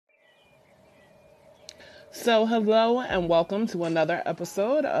So, hello and welcome to another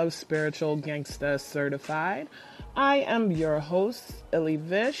episode of Spiritual Gangsta Certified. I am your host, Illy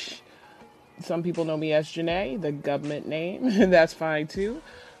Vish. Some people know me as Janae, the government name. That's fine too.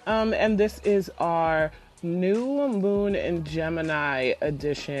 And this is our New Moon in Gemini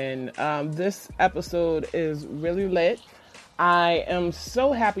edition. This episode is really lit. I am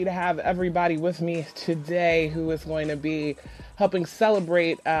so happy to have everybody with me today who is going to be helping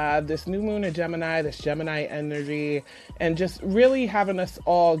celebrate this new moon in Gemini, this Gemini energy, and just really having us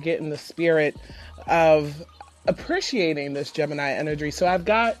all get in the spirit of appreciating this Gemini energy. So I've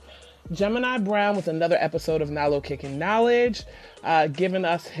got Gemini Brown with another episode of Nalo Kicking Knowledge, giving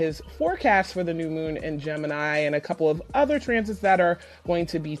us his forecast for the new moon in Gemini and a couple of other transits that are going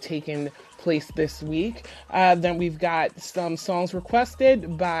to be taking place this week. Then we've got some songs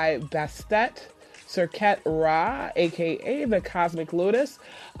requested by Bastet Serket Ra, aka the Cosmic Lotus.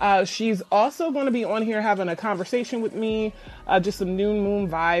 She's also going to be on here having a conversation with me, just some new moon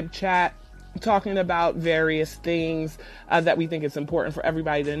vibe chat, talking about various things that we think it's important for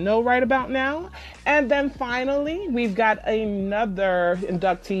everybody to know right about now. And then finally, we've got another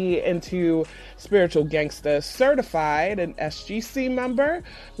inductee into Spiritual Gangsta Certified, an SGC member.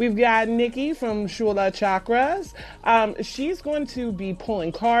 We've got Nikki from Shula Chakras. She's going to be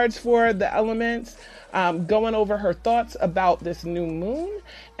pulling cards for the elements, going over her thoughts about this new moon,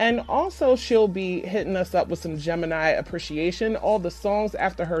 and also she'll be hitting us up with some Gemini appreciation. All the songs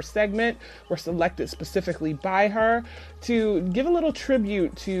after her segment were selected specifically by her to give a little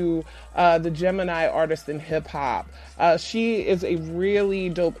tribute to the Gemini artist in hip hop. She is a really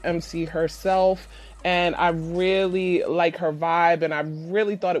dope MC herself, and I really like her vibe, and I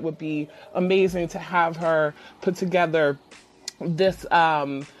really thought it would be amazing to have her put together this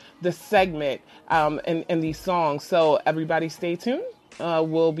segment and these songs. So everybody stay tuned.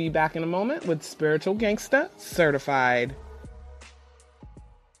 We'll be back in a moment with Spiritual Gangsta Certified.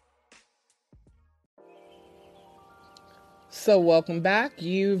 So welcome back.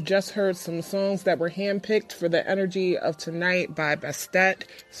 You've just heard some songs that were handpicked for the energy of tonight by Bastet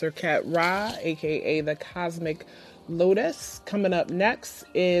Serket Ra, aka the Cosmic Lotus. Coming up next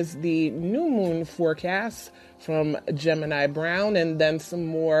is the new moon forecast from Gemini Brown, and then some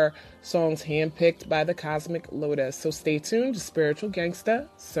more songs handpicked by the Cosmic Lotus. So stay tuned to Spiritual Gangsta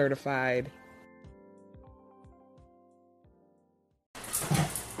Certified.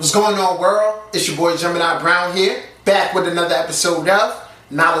 What's going on, world? It's your boy Gemini Brown here, back with another episode of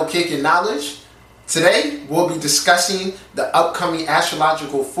Nalo Kicking Knowledge. Today, we'll be discussing the upcoming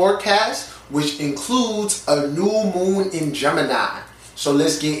astrological forecast, which includes a new moon in Gemini. So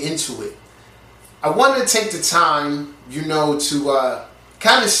let's get into it. I want to take the time, to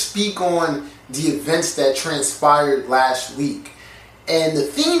kind of speak on the events that transpired last week. And the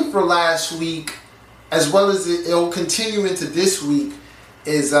theme for last week, as well as it'll continue into this week,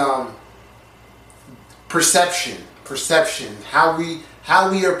 is perception. How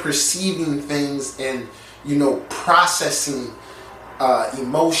we are perceiving things and, processing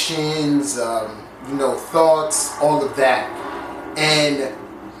emotions, thoughts, all of that. And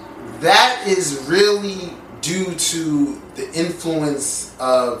that is really due to the influence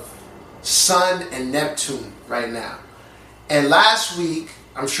of Sun and Neptune right now. And last week,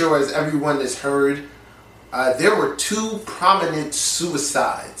 I'm sure as everyone has heard, there were two prominent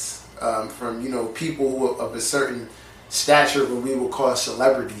suicides from, people who are of a certain stature, what we would call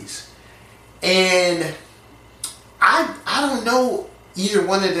celebrities. And I don't know either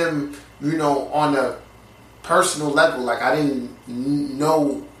one of them, on a personal level. Like, I didn't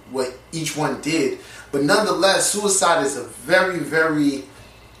know what each one did. But nonetheless, suicide is a very, very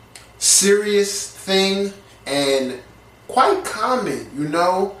serious thing and quite common,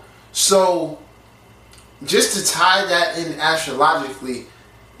 So, just to tie that in astrologically,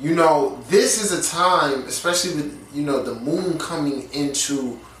 this is a time, especially with, the moon coming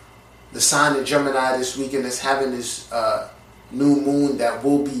into the sign of Gemini this weekend, that's having this new moon that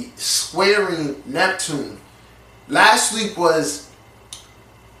will be squaring Neptune. Last week was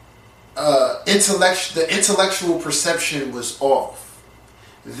the intellectual perception was off.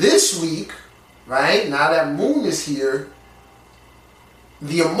 This week, right, now that moon is here,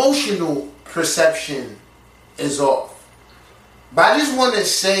 the emotional perception is off. But I just want to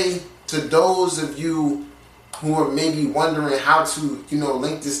say to those of you who are maybe wondering how to,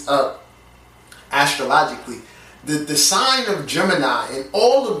 link this up astrologically, the sign of Gemini and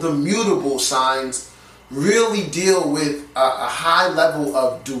all of the mutable signs really deal with a high level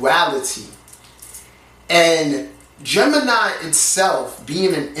of duality. And Gemini itself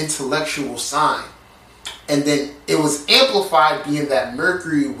being an intellectual sign, and then it was amplified being that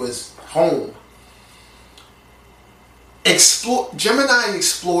Mercury was home. Gemini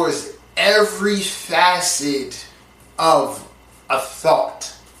explores every facet of a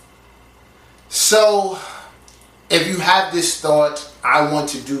thought. So, if you have this thought, I want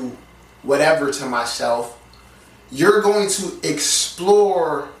to do whatever to myself, you're going to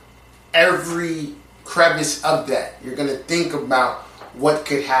explore every crevice of that. You're going to think about what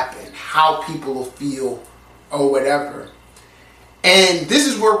could happen, how people will feel, or whatever. And this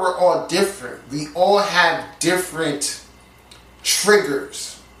is where we're all different. We all have different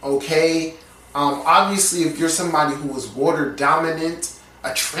triggers, okay? Obviously, if you're somebody who is water dominant,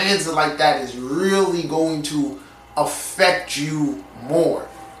 a transit like that is really going to affect you more,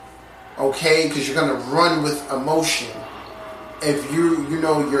 okay? Because you're going to run with emotion. If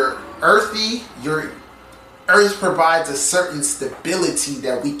you're earthy, your earth provides a certain stability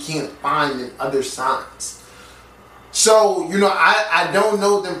that we can't find in other signs. So, I don't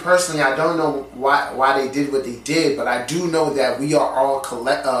know them personally. I don't know why they did what they did, but I do know that we are all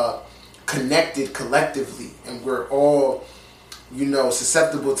connected collectively, and we're all,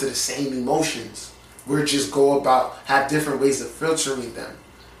 susceptible to the same emotions. We're just have different ways of filtering them.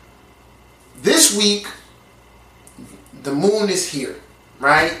 This week, the moon is here,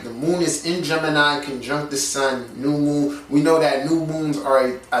 right? The moon is in Gemini, conjunct the sun, new moon. We know that new moons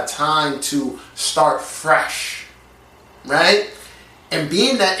are a time to start fresh. Right? And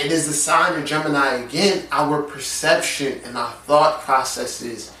being that it is the sign of Gemini again, our perception and our thought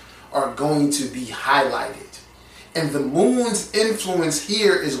processes are going to be highlighted. And the moon's influence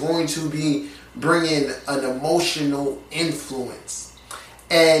here is going to be bringing an emotional influence.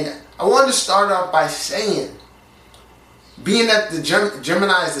 And I want to start off by saying, being that the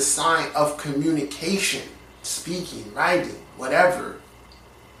Gemini is a sign of communication, speaking, writing, whatever,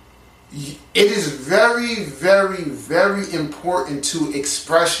 it is very, very, very important to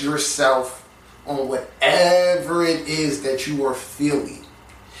express yourself on whatever it is that you are feeling.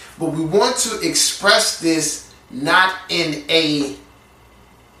 But we want to express this not in a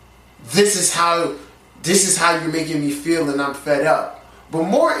this is how you're making me feel and I'm fed up, but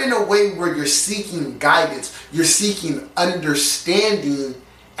more in a way where you're seeking guidance, you're seeking understanding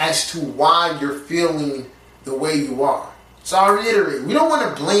as to why you're feeling the way you are. So I'll reiterate, we don't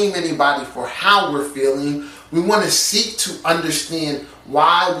want to blame anybody for how we're feeling. We want to seek to understand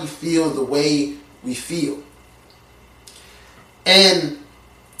why we feel the way we feel. And,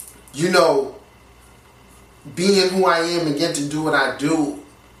 being who I am and getting to do what I do,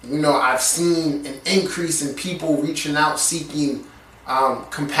 I've seen an increase in people reaching out seeking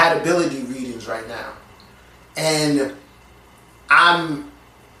compatibility readings right now. And I'm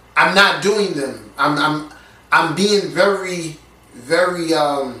not doing them. I'm being very, very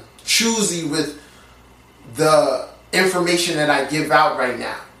choosy with the information that I give out right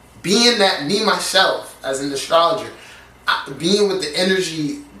now. Being that me, myself, as an astrologer, being with the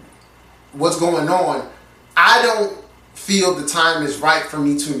energy, what's going on, I don't feel the time is right for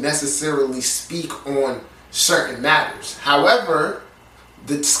me to necessarily speak on certain matters. However,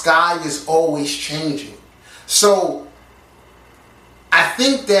 the sky is always changing. So, I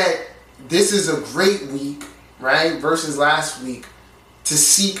think that this is a great week, right, versus last week, to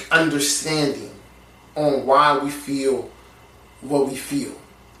seek understanding on why we feel what we feel.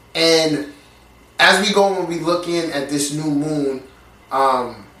 And as we go and we look in at this new moon,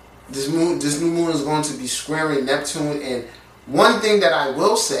 this new moon is going to be squaring Neptune. And one thing that I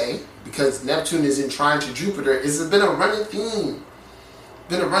will say, because Neptune is in trine to Jupiter, is it's been a running theme.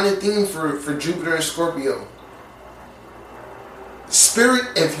 For Jupiter and Scorpio. Spirit,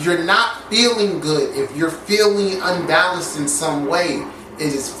 if you're not feeling good, if you're feeling unbalanced in some way,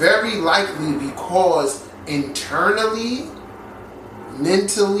 it is very likely because internally,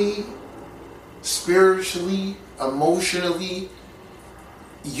 mentally, spiritually, emotionally,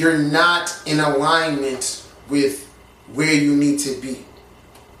 you're not in alignment with where you need to be.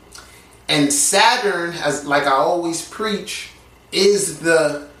 And Saturn, has, like I always preach, is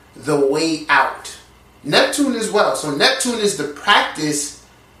the way out. Neptune as well. So Neptune is the practice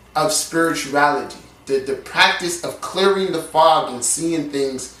of spirituality, the practice of clearing the fog and seeing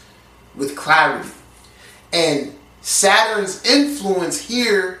things with clarity. And Saturn's influence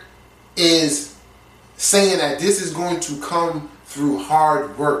here is saying that this is going to come through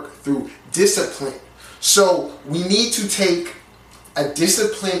hard work, through discipline. So we need to take a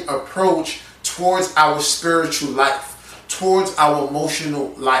disciplined approach towards our spiritual life, towards our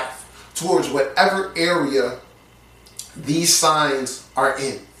emotional life, towards whatever area these signs are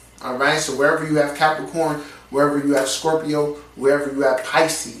in. All right, so wherever you have Capricorn, wherever you have Scorpio, wherever you have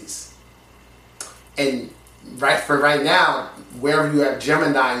Pisces, and right now, wherever you have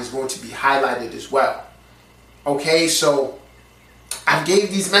Gemini is going to be highlighted as well. Okay, so I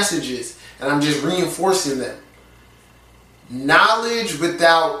gave these messages and I'm just reinforcing them. Knowledge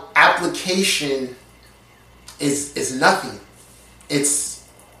without application is nothing. It's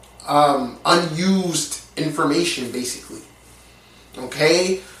unused information, basically.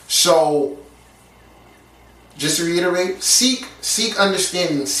 Okay, so just to reiterate, seek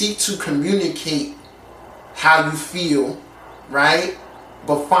understanding, seek to communicate how you feel, right?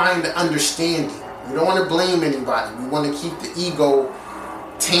 But find understanding. We don't want to blame anybody. We want to keep the ego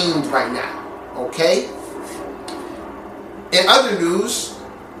tamed right now. Okay? In other news,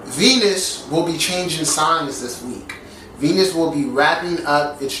 Venus will be changing signs this week. Venus will be wrapping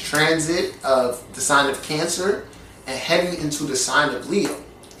up its transit of the sign of Cancer and heading into the sign of Leo.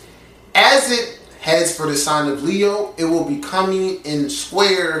 As it heads for the sign of Leo, it will be coming in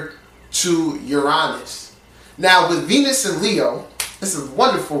square to Uranus. Now, with Venus and Leo, this is a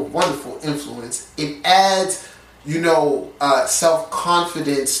wonderful, wonderful influence. It adds,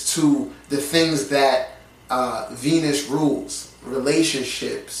 self-confidence to the things that Venus rules.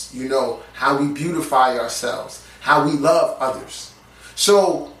 Relationships, how we beautify ourselves, how we love others.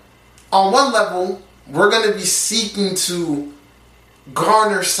 So, on one level, we're going to be seeking to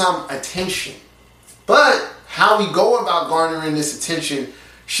garner some attention. But how we go about garnering this attention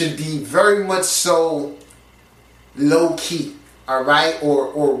should be very much so low-key, all right,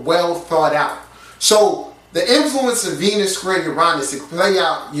 or well thought out. So the influence of Venus square Uranus, it can play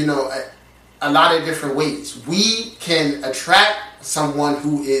out, a lot of different ways. We can attract someone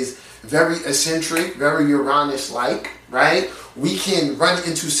who is very eccentric, very Uranus-like, right? We can run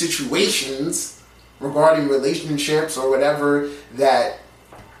into situations regarding relationships or whatever that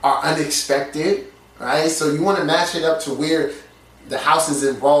are unexpected, right? So you want to match it up to where the house is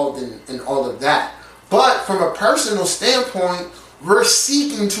involved in all of that. But from a personal standpoint, we're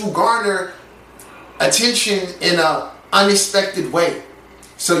seeking to garner attention in an unexpected way.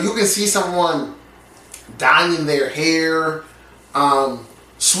 So you can see someone dyeing their hair,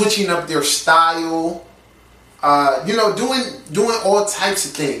 switching up their style, doing all types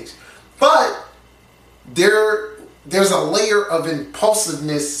of things. But there's a layer of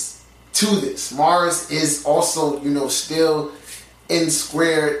impulsiveness to this. Mars is also, still in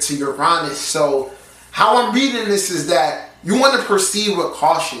square to Uranus. So how I'm reading this is that you want to proceed with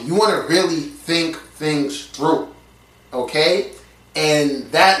caution. You want to really think things through. Okay? And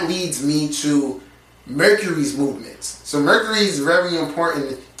that leads me to Mercury's movements. So Mercury is very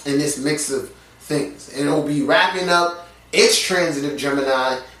important in this mix of things. And it will be wrapping up its transit of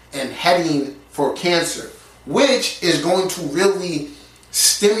Gemini and heading for Cancer, which is going to really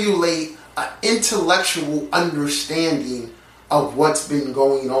stimulate an intellectual understanding of what's been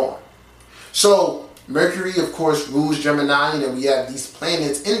going on. So Mercury, of course, rules Gemini, and we have these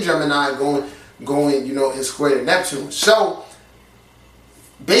planets in Gemini going, in square to Neptune. So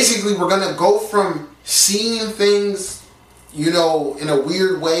basically, we're going to go from seeing things, in a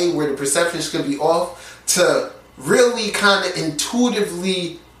weird way where the perceptions could be off, to really kind of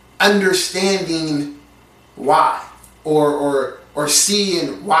intuitively understanding why, or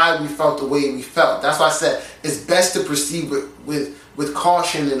seeing why we felt the way we felt. That's why I said it's best to proceed with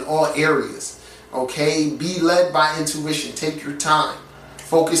caution in all areas. Okay, be led by intuition. Take your time.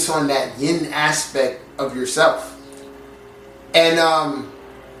 Focus on that yin aspect of yourself. And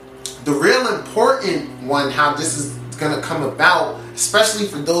the real important one, how this is going to come about, especially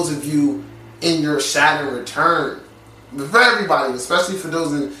for those of you in your Saturn return, but for everybody, especially for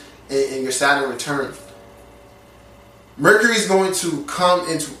those in your Saturn return, Mercury is going to come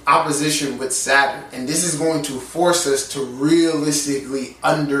into opposition with Saturn, and this is going to force us to realistically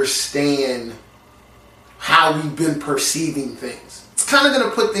understand how we've been perceiving things. It's kind of going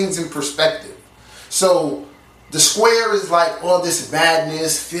to put things in perspective. So the square is like all this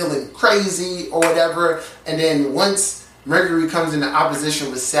madness, feeling crazy or whatever, and then once Mercury comes into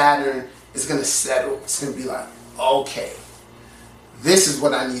opposition with Saturn, it's going to settle. It's going to be like, okay, this is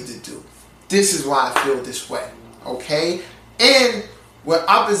what I need to do. This is why I feel this way. Okay? And with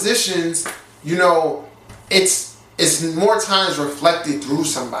oppositions, it's more times reflected through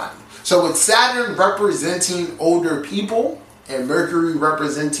somebody. So with Saturn representing older people and Mercury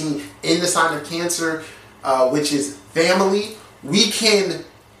representing in the sign of Cancer, which is family, we can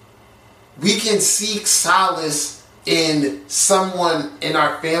seek solace in someone in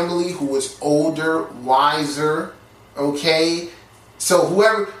our family who is older, wiser, okay? So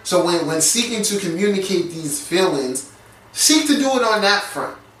when seeking to communicate these feelings, seek to do it on that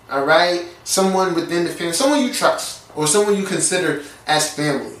front, all right? Someone within the family, someone you trust, or someone you consider as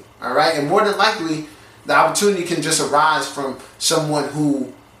family, all right? And more than likely, the opportunity can just arise from someone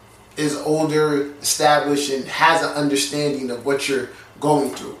who is older, established, and has an understanding of what you're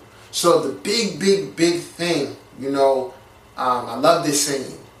going through. So the big thing, I love this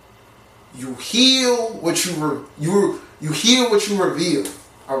saying: you heal what you heal what you reveal.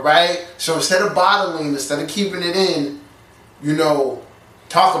 All right. So instead of bottling, instead of keeping it in,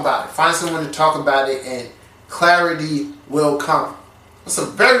 talk about it. Find someone to talk about it, and clarity will come. It's a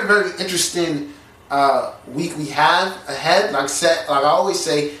very, very interesting week we have ahead. Like I always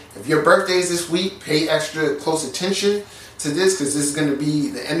say, if your birthday is this week, pay extra close attention to this, because this is going to be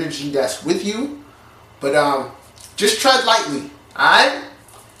the energy that's with you. But just tread lightly. Alright?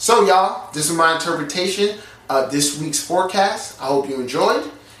 So y'all, this is my interpretation of this week's forecast. I hope you enjoyed.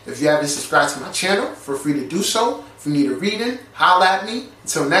 If you haven't subscribed to my channel, feel free to do so. If you need a reading, holla at me.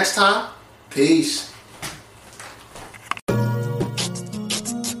 Until next time, peace.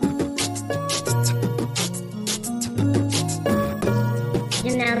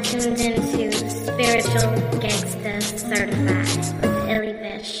 You're now tuned into Spiritual Gangsta Certified with Illy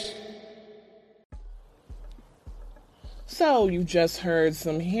Bish. So you just heard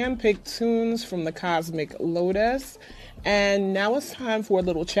some hand-picked tunes from the Cosmic Lotus, and now it's time for a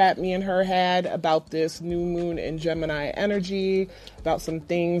little chat me and her had about this new moon in Gemini energy, about some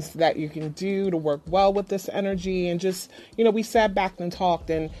things that you can do to work well with this energy, and just, we sat back and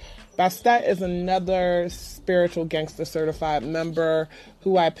talked. And Bastet is another Spiritual Gangsta Certified member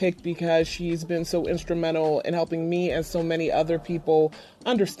who I picked because she's been so instrumental in helping me and so many other people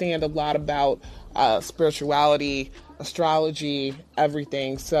understand a lot about spirituality, astrology,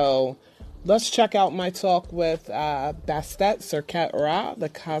 everything. So let's check out my talk with Bastet Serket Ra, the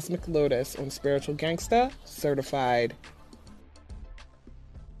Cosmic Lotus, on Spiritual Gangsta Certified.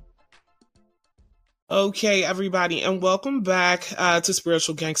 Okay, everybody, and welcome back to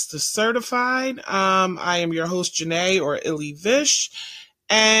Spiritual Gangsta Certified. I am your host, Janae, or Illy Vish,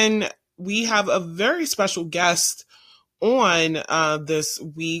 and we have a very special guest on this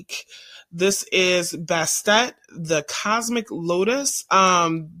week. This is Bastet, the Cosmic Lotus.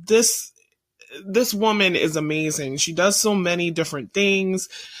 This woman is amazing. She does so many different things,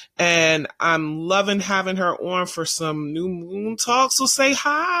 and I'm loving having her on for some new moon talk. So say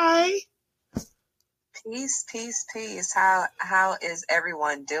hi. Peace. How is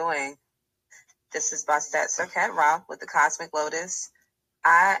everyone doing? This is Bastet Serket Ra with the Cosmic Lotus.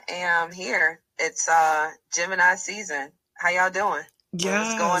 I am here. It's Gemini season. How y'all doing?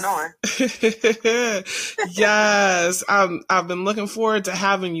 Yes. What's going on? Yes. I've been looking forward to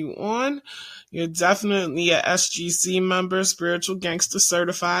having you on. You're definitely a SGC member, Spiritual Gangsta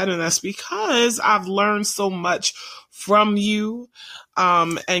Certified, and that's because I've learned so much from you.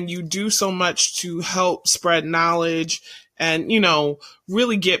 And you do so much to help spread knowledge and,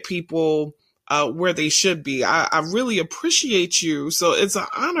 really get people where they should be. I really appreciate you. So it's an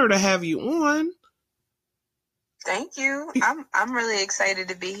honor to have you on. Thank you. I'm really excited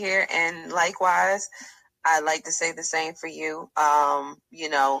to be here. And likewise, I'd like to say the same for you.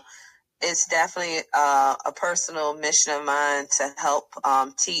 It's definitely a personal mission of mine to help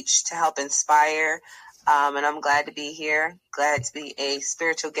teach, to help inspire. And I'm glad to be here. Glad to be a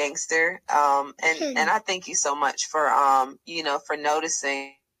spiritual gangster. And I thank you so much for for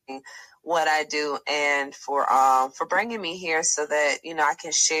noticing what I do and for bringing me here so that I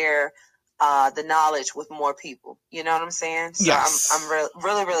can share the knowledge with more people. You know what I'm saying? So yes. I'm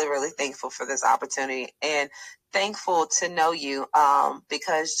really thankful for this opportunity and thankful to know you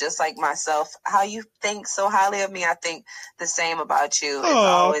because just like myself, how you think so highly of me, I think the same about you. It's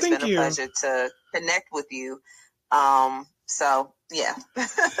always been a pleasure to connect with you. So yeah.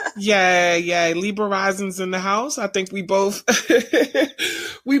 yeah. Libra Rising's in the house. I think we both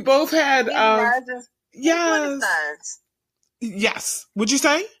we both had yes. Would you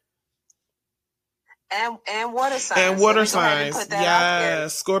say? And water signs. And water signs.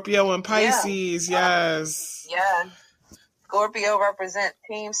 Yes. Scorpio and Pisces. Yeah. Yes. Yeah. Scorpio represent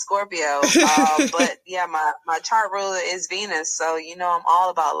Team Scorpio. But yeah, my chart ruler is Venus. So, I'm all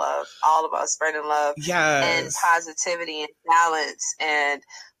about love, all about spreading love and positivity and balance and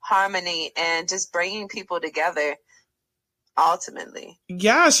harmony and just bringing people together. Ultimately.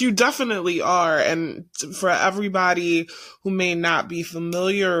 Yes, you definitely are. And for everybody who may not be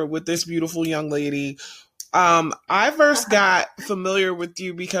familiar with this beautiful young lady, I first got familiar with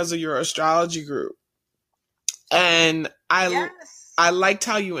you because of your astrology group. And I liked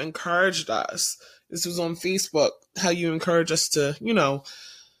how you encouraged us. This was on Facebook, how you encouraged us to,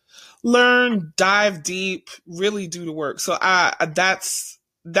 learn, dive deep, really do the work. So that's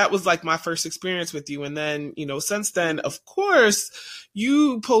that was like my first experience with you. And then, since then, of course,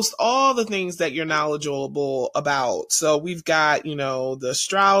 you post all the things that you're knowledgeable about. So we've got, the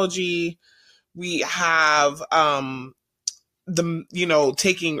astrology, we have,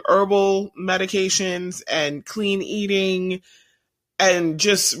 taking herbal medications and clean eating, and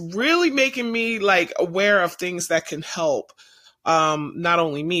just really making me like aware of things that can help. Not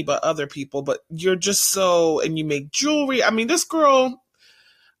only me, but other people. But you're just and you make jewelry. I mean, this girl,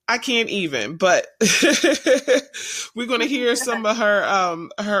 I can't even, but we're going to hear some of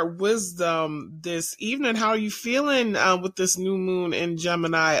her wisdom this evening. How are you feeling with this new moon in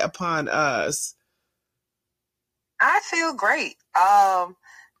Gemini upon us? I feel great.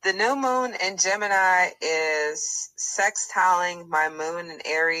 The new moon in Gemini is sextiling my moon in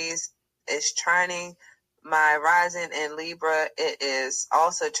Aries. It's trining my rising in Libra. It is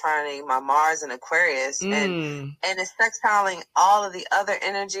also trining my Mars in Aquarius, and it's sextiling all of the other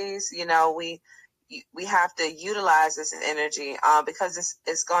energies. We have to utilize this energy because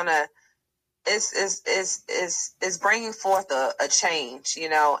it's bringing forth a change,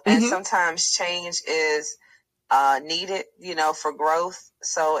 and sometimes change is needed, for growth.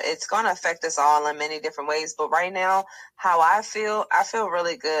 So it's going to affect us all in many different ways. But right now, how I feel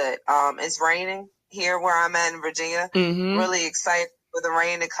really good. It's raining here where I'm at in Virginia. Really excited for the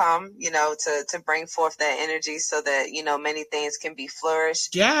rain to come, to bring forth that energy so that, many things can be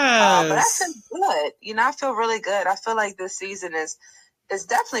flourished. Yes. But I feel good. I feel really good. I feel like this season is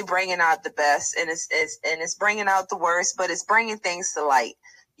definitely bringing out the best, and it's bringing out the worst, but it's bringing things to light.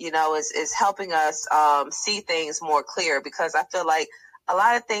 Is helping us see things more clear, because I feel like a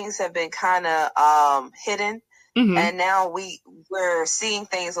lot of things have been kind of hidden, and now we're seeing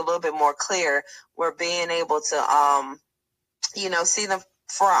things a little bit more clear. We're being able to see them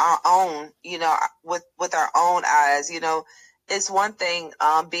for our own, with our own eyes. It's one thing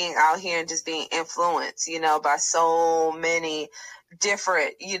being out here and just being influenced, by so many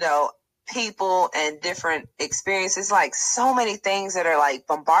different, people and different experiences, like so many things that are like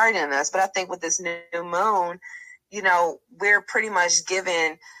bombarding us. But I think with this new moon, we're pretty much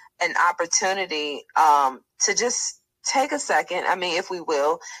given an opportunity to just take a second, if we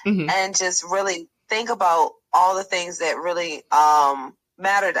will, and just really think about all the things that really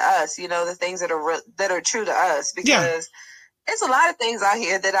matter to us, the things that are true to us, because it's a lot of things out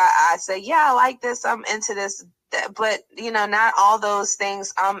here that I say, yeah, I like this, I'm into this, but not all those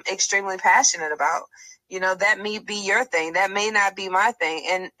things I'm extremely passionate about. That may be your thing, that may not be my thing.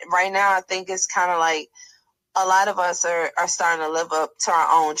 And right now I think it's kind of like a lot of us are starting to live up to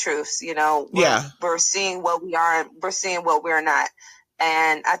our own truths. We're seeing what we are and we're seeing what we're not.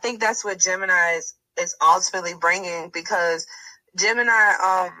 And I think that's what Gemini is ultimately bringing, because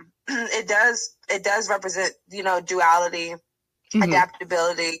Gemini, it does represent, duality,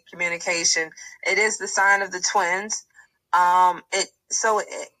 adaptability, communication. It is the sign of the twins.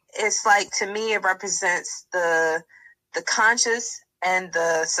 It's like, to me, it represents the conscious and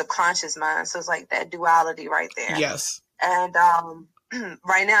the subconscious mind. So it's like that duality right there. Yes. And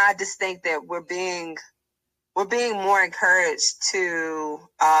right now, I just think that we're being more encouraged to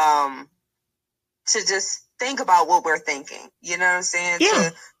just think about what we're thinking. You know what I'm saying?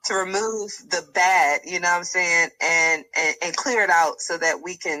 Yeah. To remove the bad, you know what I'm saying, and clear it out so that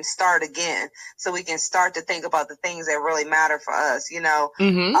we can start again, so we can start to think about the things that really matter for us.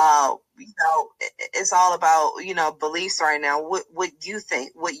 It's all about, beliefs right now, what you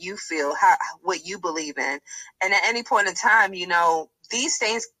think, what you feel, what you believe in. And at any point in time, these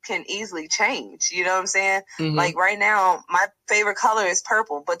things can easily change. You know what I'm saying? Like right now, my favorite color is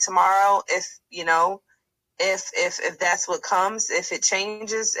purple, but tomorrow, if that's what comes, if it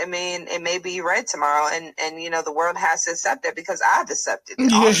changes, it may be red tomorrow, and the world has to accept it, because I've accepted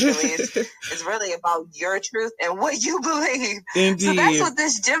it. Ultimately, it's really about your truth and what you believe. Indeed. So that's what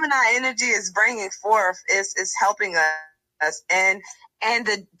this Gemini energy is bringing forth, is helping us. And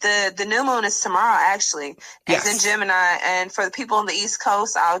the new moon is tomorrow, actually. It's in Gemini, and for the people on the East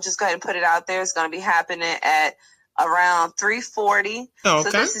Coast, I'll just go ahead and put it out there. It's going to be happening at around 3:40. Okay.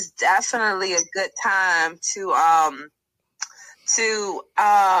 So this is definitely a good time to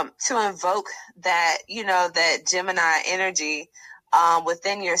invoke that, that Gemini energy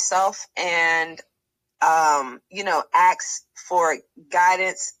within yourself, and ask for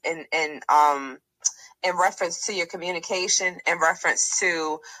guidance and in reference to your communication, in reference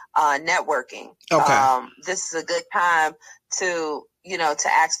to networking. Okay. This is a good time to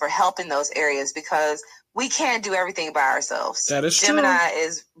ask for help in those areas, because we can't do everything by ourselves. That is Gemini true.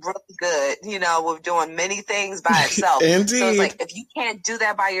 is really good, with doing many things by itself. Indeed. So it's like, if you can't do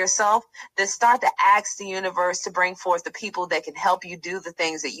that by yourself, then start to ask the universe to bring forth the people that can help you do the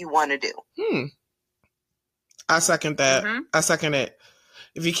things that you want to do. I second that. Mm-hmm. I second it.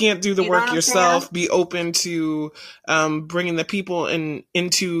 If you can't do the work yourself, be open to bringing the people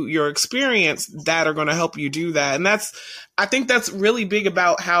into your experience that are going to help you do that. And I think that's really big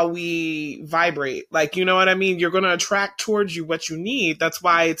about how we vibrate. Like, you know what I mean? You're going to attract towards you what you need. That's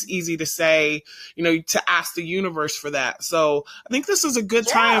why it's easy to say, to ask the universe for that. So I think this is a good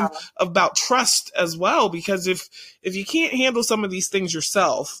time about trust as well, because if you can't handle some of these things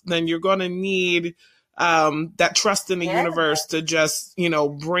yourself, then you're going to need that trust in the universe to just,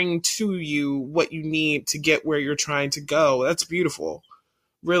 bring to you what you need to get where you're trying to go. That's beautiful.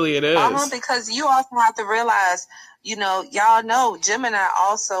 Really, it is. Because you also have to realize, y'all know Gemini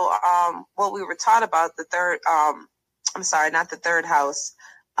also, what we were taught about the third, I'm sorry, not the third house.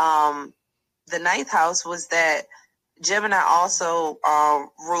 The ninth house was that Gemini also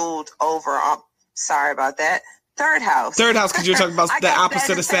ruled over, sorry about that. Third house, because you're talking about the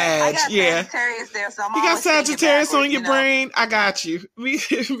opposite of Sag. I got Sagittarius there, so you got Sagittarius on your brain. I got you. Me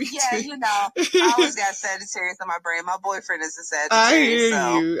too. I always got Sagittarius on my brain. My boyfriend is a Sagittarius.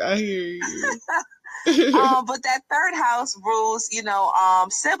 I hear you. But that third house rules,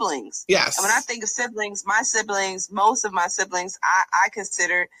 siblings. Yes. And when I think of siblings, most of my siblings, I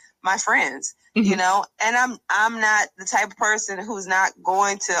consider my friends. Mm-hmm. And I'm not the type of person who's not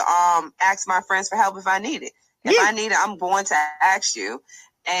going to ask my friends for help if I need it. If I need it, I'm going to ask you.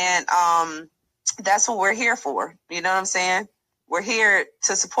 And that's what we're here for. You know what I'm saying? We're here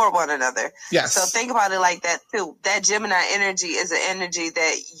to support one another. Yes. So think about it like that too. That Gemini energy is an energy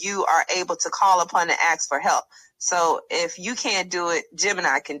that you are able to call upon and ask for help. So if you can't do it,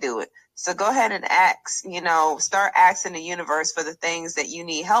 Gemini can do it. So go ahead and ask, start asking the universe for the things that you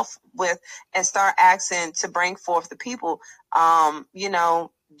need help with, and start asking to bring forth the people,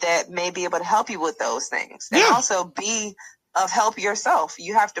 that may be able to help you with those things. And also be of help yourself.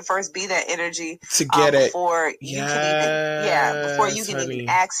 You have to first be that energy to get it before you can even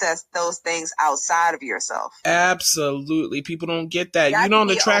access those things outside of yourself. Absolutely. People don't get that. You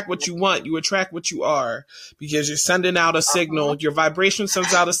don't attract what you want. You attract what you are, because you're sending out a signal. Your vibration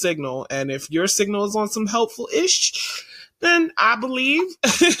sends out a signal. And if your signal is on some helpful ish, then I believe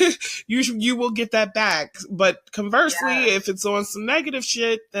you will get that back. But conversely, if it's on some negative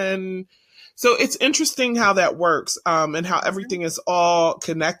shit, then... So it's interesting how that works, and how everything is all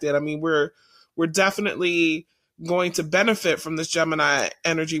connected. I mean, we're definitely going to benefit from this Gemini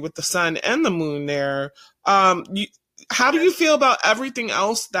energy with the sun and the moon there. How do you feel about everything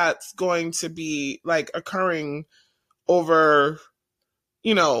else that's going to be like occurring over,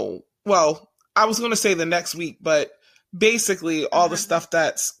 well, I was going to say the next week, but basically all the stuff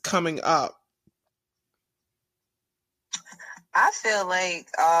that's coming up? I feel like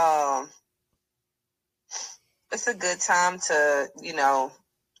it's a good time to,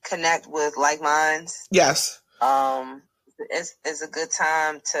 connect with like minds. Yes. It's a good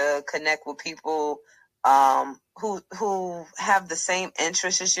time to connect with people who have the same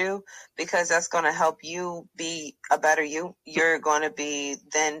interests as you, because that's going to help you be a better you. You're going to be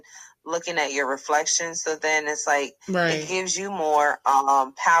then looking at your reflection. So then it's like, it gives you more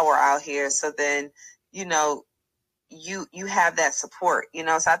power out here. So then, you have that support,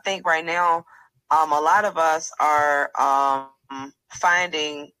 So I think right now, a lot of us are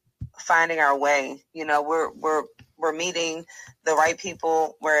finding our way. We're meeting the right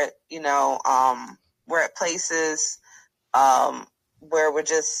people. We're at places where we're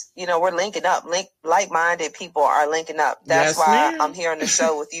just we're linking up. Like-minded people are linking up. That's why I'm here on the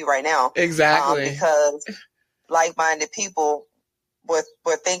show with you right now. Exactly. Because like-minded people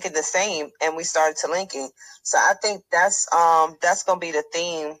we're thinking the same, and we started to linking. So I think that's gonna be the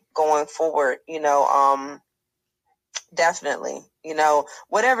theme going forward. Definitely.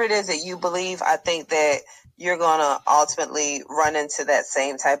 Whatever it is that you believe, I think that you're gonna ultimately run into that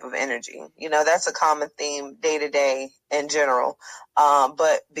same type of energy. That's a common theme day to day in general.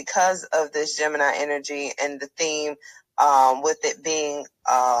 But because of this Gemini energy and the theme, with it being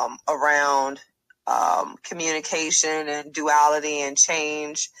around communication and duality and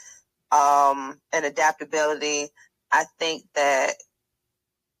change, and adaptability, I think that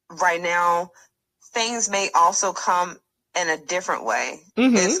right now things may also come in a different way.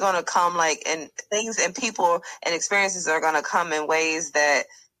 Mm-hmm. It's going to come and things and people and experiences are going to come in ways that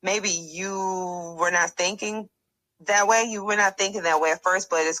maybe you were not thinking that way. You were not thinking that way at first,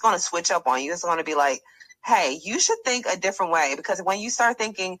 but it's going to switch up on you. It's going to be like, hey, you should think a different way, because when you start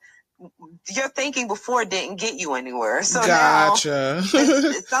thinking your thinking before didn't get you anywhere. So gotcha.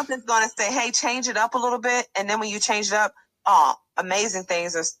 now something's going to say, hey, change it up a little bit. And then when you change it up, amazing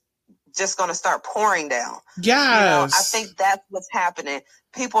things are just going to start pouring down. Yes. I think that's what's happening.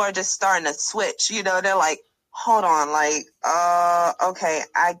 People are just starting to switch. They're like, hold on, like, okay,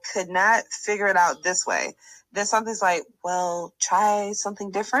 I could not figure it out this way. Then something's like, well, try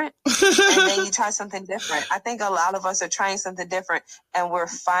something different. And then you try something different. I think a lot of us are trying something different, and we're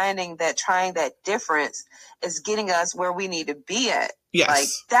finding that trying that difference is getting us where we need to be at. Yes. Like,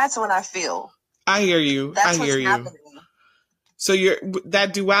 that's what I feel. I hear you. That's what's happening. So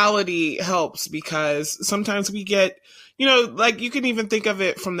that duality helps, because sometimes we get, like, you can even think of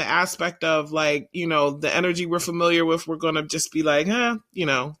it from the aspect of, like, the energy we're familiar with, we're going to just be like,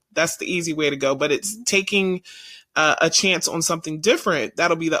 that's the easy way to go. But it's taking a chance on something different.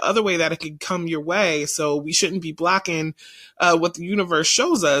 That'll be the other way that it could come your way. So we shouldn't be blocking what the universe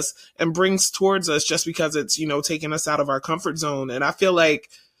shows us and brings towards us just because it's, taking us out of our comfort zone. And I feel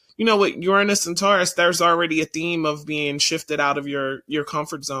like, with Uranus and Taurus, there's already a theme of being shifted out of your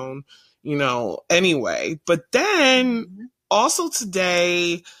comfort zone, anyway. But then also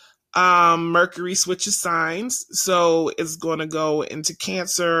today, Mercury switches signs. So it's going to go into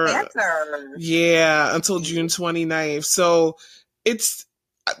Cancer. Yeah, until June 29th. So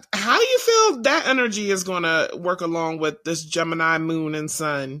how do you feel that energy is going to work along with this Gemini moon and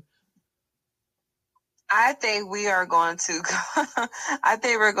sun? I think we are going to, I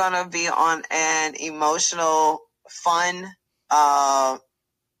think we're going to be on an emotional, fun,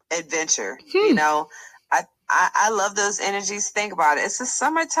 adventure. I love those energies. Think about it. It's the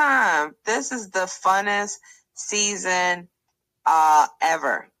summertime. This is the funnest season,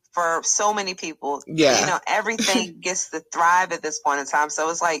 ever for so many people. Yeah. Everything gets to thrive at this point in time. So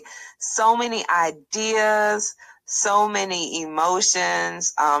it's like so many ideas, so many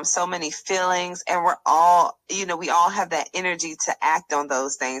emotions, so many feelings, and we're all, we all have that energy to act on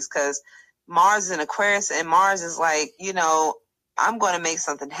those things, because Mars is in Aquarius, and Mars is like, I'm going to make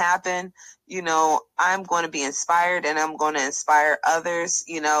something happen. I'm going to be inspired, and I'm going to inspire others.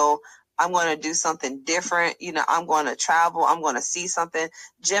 I'm going to do something different. I'm going to travel. I'm going to see something.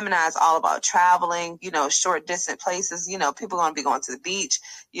 Gemini is all about traveling, short distant places. People are going to be going to the beach,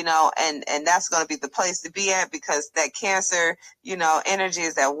 and that's going to be the place to be at, because that Cancer, energy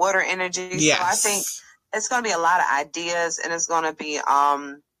is that water energy. Yes. So I think it's going to be a lot of ideas, and it's going to be,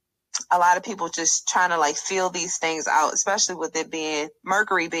 a lot of people just trying to like feel these things out, especially with it being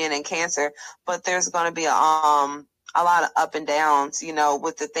Mercury being in Cancer. But there's going to be a lot of up and downs,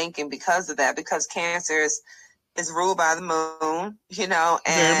 with the thinking because of that, because Cancer is ruled by the moon,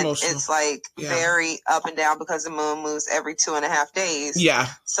 and it's like very up and down because the moon moves every 2.5 days. Yeah.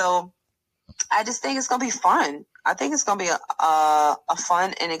 So I just think it's going to be fun. I think it's going to be a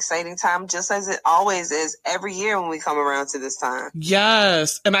fun and exciting time, just as it always is every year when we come around to this time.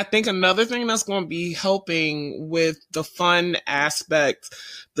 Yes. And I think another thing that's going to be helping with the fun aspect,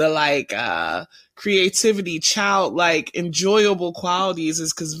 the like creativity, childlike, enjoyable qualities,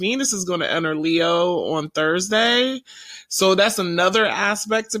 is because Venus is going to enter Leo on Thursday. So that's another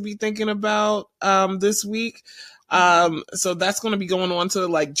aspect to be thinking about this week. So that's going to be going on to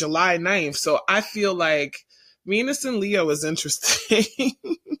like July 9th. So I feel like Venus and Leo is interesting.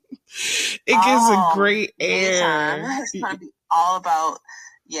 It gives a great air. It's going to be all about,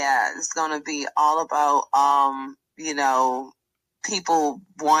 it's going to be all about, people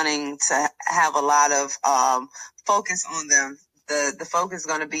wanting to have a lot of focus on them. The focus is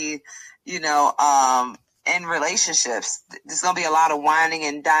going to be, in relationships. There's going to be a lot of whining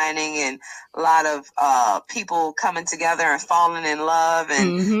and dining, and a lot of people coming together and falling in love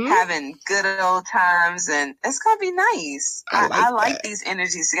and having good old times, and it's going to be nice. I like these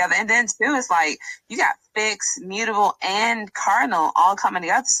energies together. And then too, it's like you got fixed, mutable, and cardinal all coming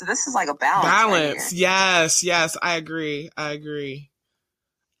together. So this is like a balance. Right, yes, I agree.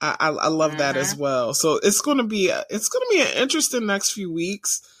 I love that as well. So it's going to be an interesting next few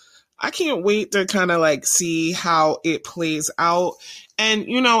weeks. I can't wait to kind of like see how it plays out. And,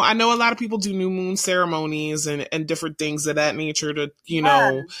 I know a lot of people do new moon ceremonies and different things of that nature to,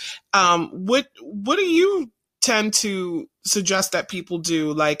 what do you tend to suggest that people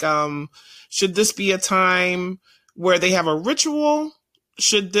do? Like, should this be a time where they have a ritual?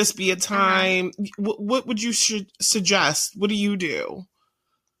 Should this be a time? What would you suggest? What do you do?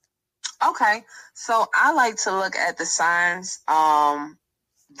 Okay. So I like to look at the signs,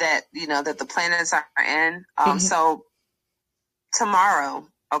 that, that the planets are in. So tomorrow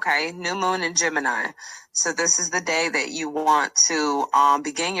Okay, new moon in Gemini. So this is the day that you want to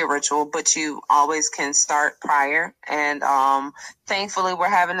begin your ritual, but you always can start prior. And thankfully, we're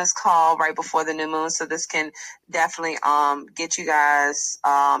having this call right before the new moon, so this can definitely get you guys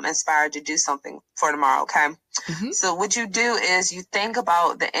inspired to do something for tomorrow. Okay. Mm-hmm. So what you do is you think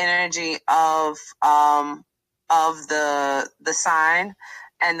about the energy of the sign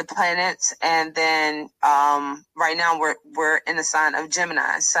and the planets, and then right now we're in the sign of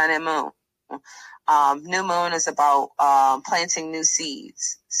Gemini, Sun and Moon. New moon is about planting new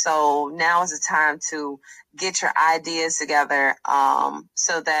seeds. So now is the time to get your ideas together,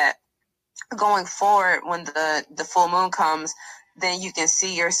 so that going forward, when the full moon comes, then you can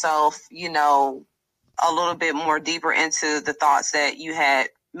see yourself, a little bit more deeper into the thoughts that you had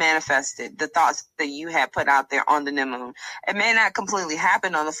manifested, the thoughts that you had put out there on the new moon. It may not completely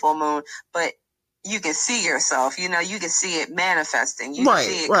happen on the full moon, but you can see yourself, you can see it manifesting. You can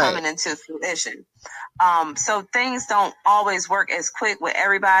see it coming into fruition. So things don't always work as quick with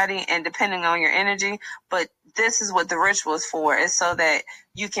everybody and depending on your energy, but this is what the ritual is for. It's so that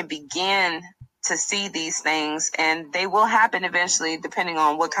you can begin to see these things, and they will happen eventually depending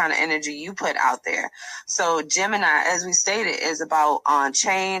on what kind of energy you put out there. So Gemini, as we stated, is about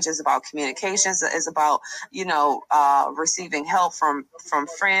change, is about communications, is about, receiving help from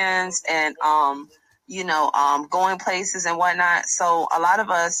friends and, going places and whatnot. So a lot of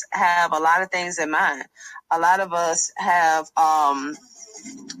us have a lot of things in mind. A lot of us have, a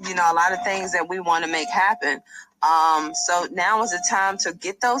lot of things that we want to make happen. So now is the time to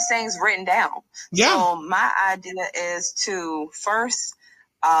get those things written down. Yeah. So my idea is to first,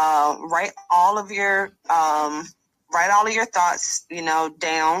 write all of your thoughts,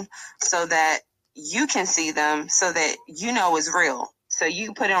 down so that you can see them, so that it's real. So you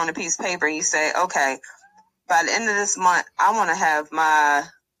can put it on a piece of paper and you say, okay, by the end of this month, I want to have my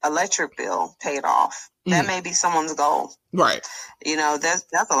electric bill paid off. That may be someone's goal. Right.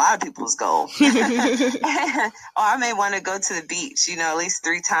 That's a lot of people's goal. Or I may want to go to the beach, at least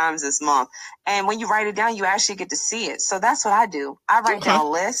 3 times this month. And when you write it down, you actually get to see it. So that's what I do. I write down a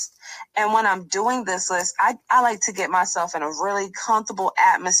list. And when I'm doing this list, I like to get myself in a really comfortable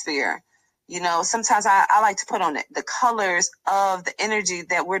atmosphere. Sometimes I like to put on the colors of the energy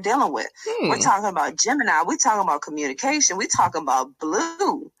that we're dealing with. We're talking about Gemini. We're talking about communication. We're talking about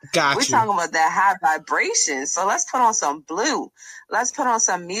blue. We're talking about that high vibration. So let's put on some blue. Let's put on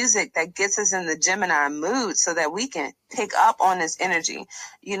some music that gets us in the Gemini mood so that we can pick up on this energy.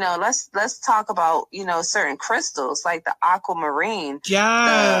 Let's talk about, certain crystals like the aquamarine.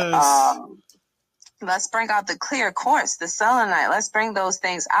 Yes. Let's bring out the clear quartz, the selenite. Let's bring those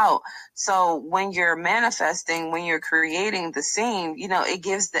things out. So when you're manifesting, when you're creating the scene,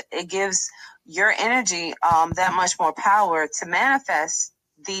 it gives your energy that much more power to manifest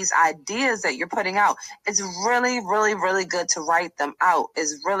these ideas that you're putting out. It's really, really, really good to write them out.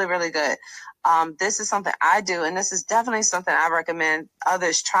 It's really, really good. This is something I do, and this is definitely something I recommend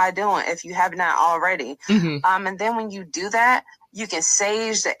others try doing if you have not already. Mm-hmm. And then when you do that, you can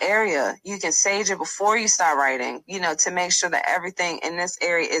sage the area. You can sage it before you start writing, to make sure that everything in this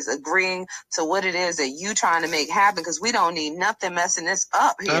area is agreeing to what it is that you trying to make happen, because we don't need nothing messing this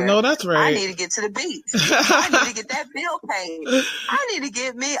up here. I know that's right. I need to get to the beach. I need to get that bill paid. I need to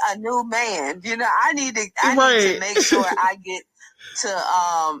get me a new man. I need to make sure I get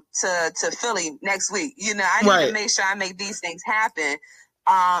to Philly next week. I need to make sure I make these things happen.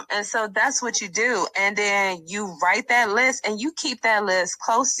 And so that's what you do. And then you write that list and you keep that list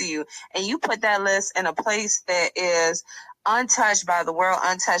close to you, and you put that list in a place that is untouched by the world,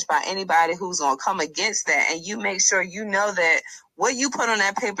 untouched by anybody who's going to come against that. And you make sure that what you put on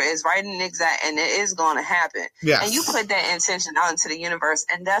that paper is right and exact, and it is going to happen. Yes. And you put that intention out into the universe,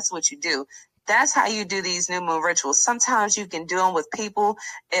 and that's what you do. That's how you do these new moon rituals. Sometimes you can do them with people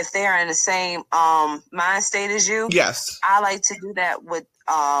if they are in the same mind state as you. Yes. I like to do that with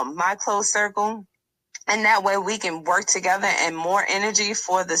my close circle. And that way we can work together, and more energy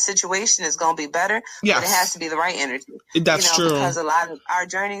for the situation is going to be better. Yes. But it has to be the right energy. That's true. Because a lot of our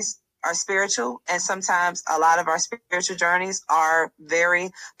journeys are spiritual, and sometimes a lot of our spiritual journeys are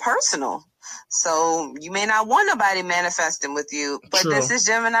very personal. So you may not want nobody manifesting with you, but True. This is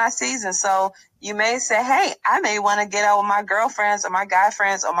Gemini season. So you may say, hey, I may want to get out with my girlfriends or my guy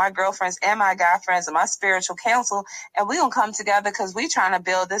friends, or my girlfriends and my guy friends and my spiritual council. And we're going to come together because we're trying to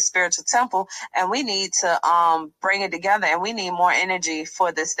build this spiritual temple, and we need to bring it together, and we need more energy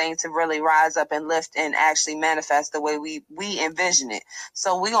for this thing to really rise up and lift and actually manifest the way we envision it.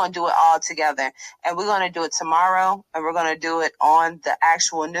 So we're going to do it all together, and we're going to do it tomorrow, and we're going to do it on the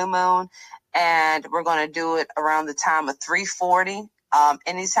actual new moon. And we're going to do it around the time of 3:40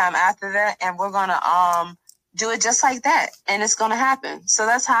 anytime after that, and we're gonna do it just like that, and it's gonna happen. So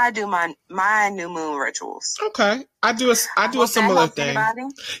that's how I do my new moon rituals. Okay, I do a similar thing. Anybody?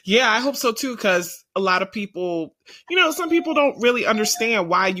 Yeah, I hope so too, because a lot of people, some people don't really understand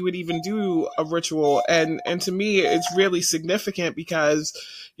why you would even do a ritual, and to me, it's really significant because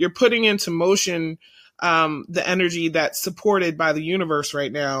you're putting into motion the energy that's supported by the universe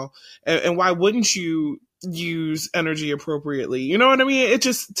right now, and why wouldn't you use energy appropriately? You know what I mean? It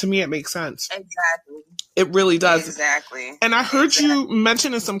just, to me, it makes sense. Exactly. It really does. Exactly. And I heard you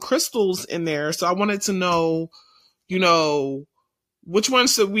mentioning some crystals in there, so I wanted to know, which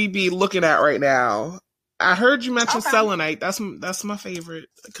ones should we be looking at right now? I heard you mention selenite. That's my favorite,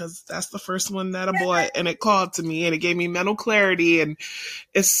 because that's the first one that I bought, and it called to me, and it gave me mental clarity, and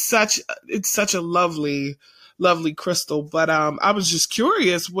it's such a lovely crystal. But I was just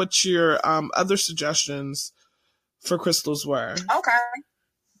curious what your other suggestions for crystals were. Okay.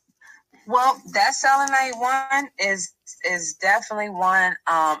 Well, that selenite one is definitely one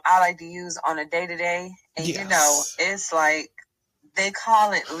I like to use on a day-to-day. And yes. It's like, they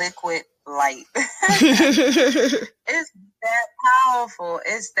call it liquid light. It's that powerful.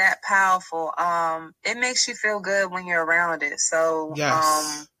 It's that powerful. It makes you feel good when you're around it. So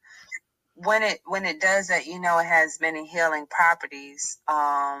yes. When it does that, it has many healing properties.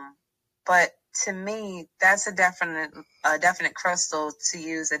 But to me, that's a definite crystal to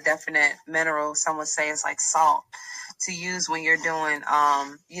use, a definite mineral. Some would say it's like salt to use when you're doing,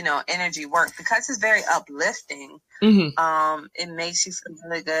 energy work, because it's very uplifting. Mm-hmm. It makes you feel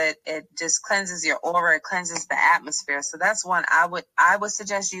really good. It just cleanses your aura. It cleanses the atmosphere. So that's one I would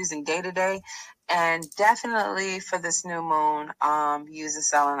suggest using day to day, and definitely for this new moon, use the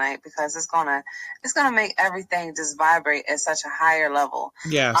selenite, because it's gonna make everything just vibrate at such a higher level.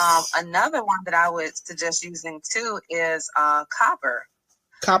 Yes. Another one that I would suggest using too is copper.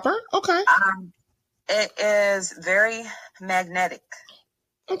 Copper? Okay. It is very magnetic.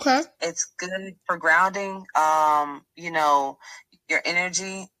 Okay. It's good for grounding, your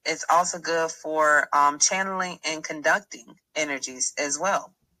energy. It's also good for channeling and conducting energies as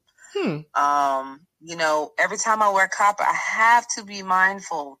well. Every time I wear copper, I have to be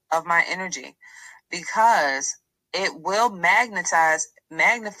mindful of my energy, because it will magnify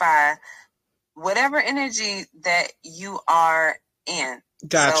whatever energy that you are in.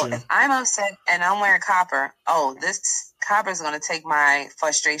 Gotcha. So if I'm upset and I'm wearing copper, this copper is going to take my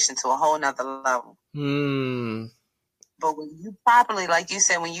frustration to a whole nother level. But when you properly, like you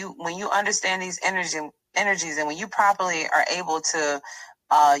said, when you understand these energies, and when you properly are able to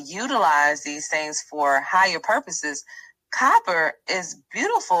utilize these things for higher purposes, copper is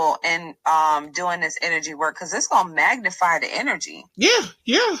beautiful in doing this energy work, because it's going to magnify the energy. Yeah,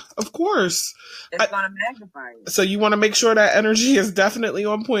 of course. It's going to magnify it. So you want to make sure that energy is definitely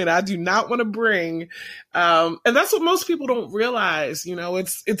on point. I do not want to bring, and that's what most people don't realize.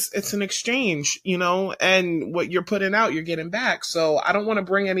 It's an exchange. And what you're putting out, you're getting back. So I don't want to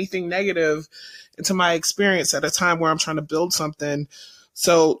bring anything negative into my experience at a time where I'm trying to build something.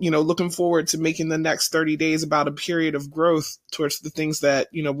 So, looking forward to making the next 30 days about a period of growth towards the things that,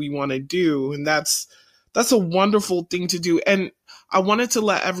 we want to do. And that's a wonderful thing to do. And I wanted to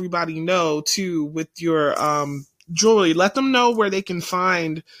let everybody know too, with your jewelry, let them know where they can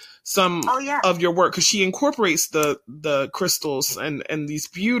find some of your work, because she incorporates the crystals and these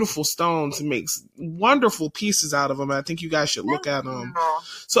beautiful stones and makes wonderful pieces out of them. I think you guys should look at them.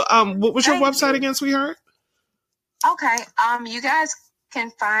 So, what was your website again, sweetheart? Okay. You guys can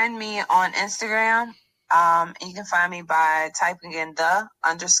find me on Instagram. And you can find me by typing in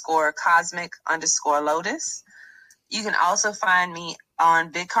 _cosmic_lotus. You can also find me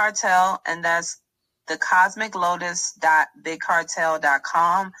on Big Cartel, and that's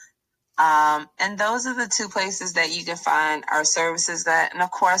thecosmiclotus.bigcartel.com. And those are the two places that you can find our services and of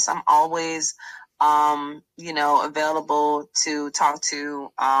course, I'm always, available to talk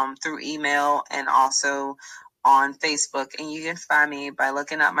to, through email, and also on Facebook. And you can find me by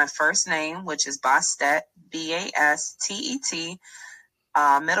looking up my first name, which is Bastet, Bastet,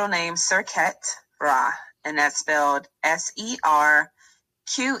 middle name Serket Ra, and that's spelled SERQETRAA.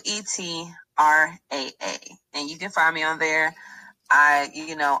 And you can find me on there.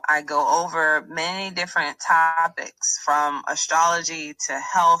 I go over many different topics, from astrology to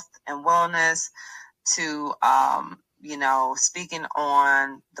health and wellness to, speaking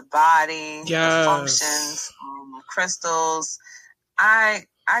on the body, the functions, crystals. I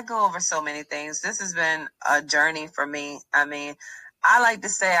go over so many things. This has been a journey for me. I mean, I like to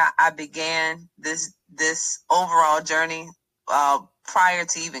say I began this overall journey prior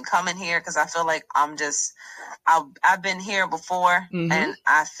to even coming here, because I feel like I've been here before, and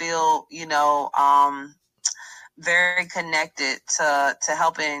I feel, very connected to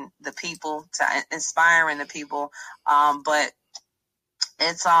helping the people, to inspiring the people. But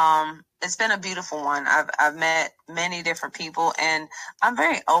it's been a beautiful one. I've met many different people, and I'm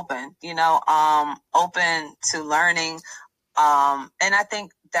very open, open to learning. And I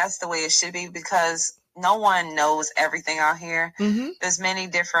think that's the way it should be, because no one knows everything out here. There's many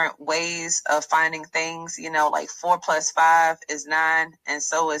different ways of finding things, like 4 + 5 is 9. And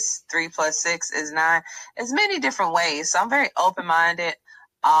so is 3 + 6 is 9. There's many different ways. So I'm very open-minded.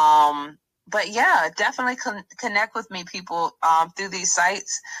 But yeah, definitely connect with me, people, through these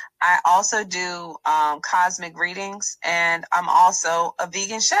sites. I also do cosmic readings, and I'm also a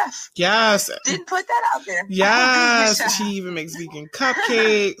vegan chef. Yes. Didn't put that out there. Yes. She even makes vegan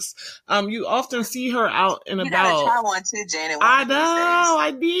cupcakes. You often see her out and you about. You gotta try one too, Janet. I know.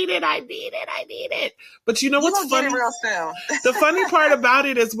 I need it. But you know what's funny? Get it real soon. The funny part about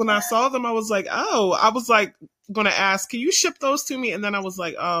it is when I saw them, I was like, going to ask, can you ship those to me? And then I was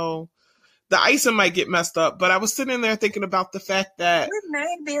like, oh, the icing might get messed up. But I was sitting there thinking about the fact that we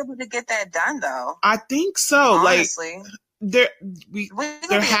may be able to get that done, though. I think so. Honestly, there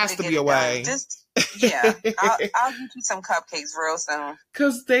has to be a way. Yeah, I'll get you some cupcakes real soon,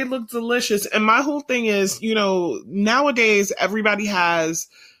 because they look delicious. And my whole thing is, nowadays everybody has,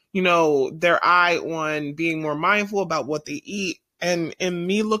 their eye on being more mindful about what they eat. And in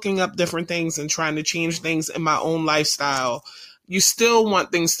me looking up different things and trying to change things in my own lifestyle, you still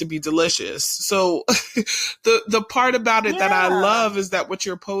want things to be delicious. So the part about it that I love is that what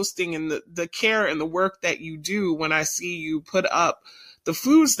you're posting and the care and the work that you do, when I see you put up the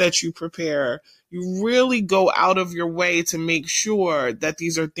foods that you prepare, you really go out of your way to make sure that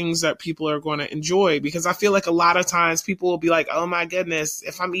these are things that people are going to enjoy. Because I feel like a lot of times people will be like, oh my goodness,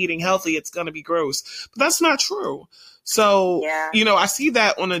 if I'm eating healthy, it's going to be gross. But that's not true. So, I see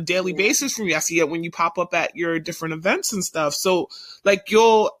that on a daily basis from you. I see it when you pop up at your different events and stuff. So,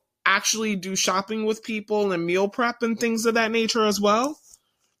 you'll actually do shopping with people and meal prep and things of that nature as well?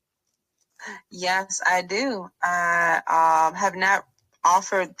 Yes, I do. I have not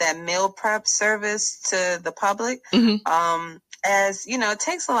offered that meal prep service to the public. As it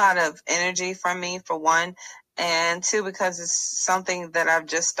takes a lot of energy from me, for one, and two, because it's something that I've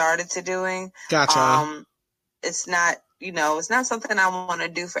just started to doing. Gotcha. It's not, it's not something I want to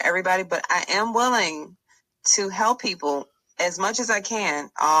do for everybody, but I am willing to help people as much as I can.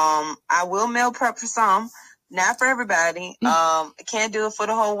 I will meal prep for some, not for everybody. I can't do it for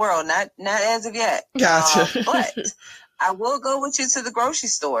the whole world, not as of yet. Gotcha. But I will go with you to the grocery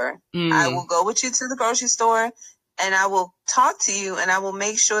store. I will go with you to the grocery store, and I will talk to you, and I will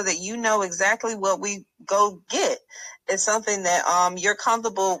make sure that you know exactly what we go get. It's something that you're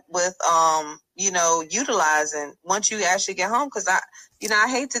comfortable with, utilizing once you actually get home. Because I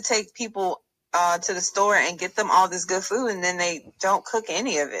hate to take people to the store and get them all this good food, and then they don't cook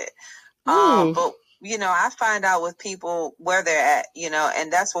any of it. But I find out with people where they're at,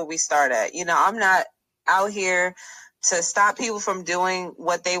 and that's where we start at. I'm not out here to stop people from doing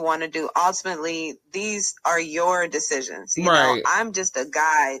what they want to do. Ultimately, these are your decisions. You know, I'm just a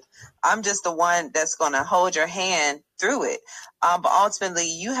guide. I'm just the one that's going to hold your hand through it. But ultimately,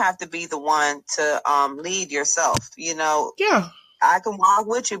 you have to be the one to lead yourself. Yeah. I can walk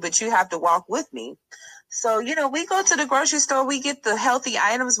with you, but you have to walk with me. So, we go to the grocery store, we get the healthy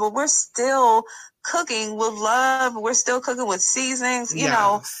items, but we're still cooking with love. We're still cooking with seasonings. You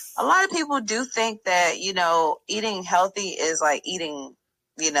know, a lot of people do think that, eating healthy is like eating,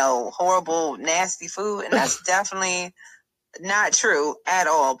 horrible, nasty food. And that's definitely not true at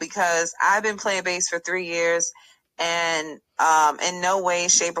all, because I've been plant-based for 3 years, and in no way,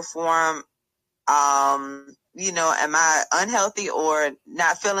 shape, or form, am I unhealthy or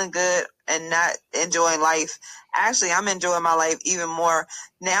not feeling good and not enjoying life? Actually, I'm enjoying my life even more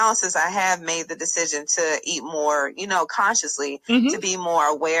now, since I have made the decision to eat more, consciously, to be more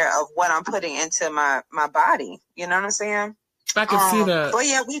aware of what I'm putting into my body. You know what I'm saying? I can see that. But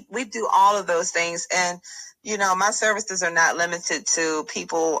yeah, we do all of those things. And, my services are not limited to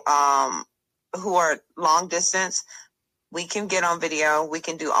people who are long distance. We can get on video. We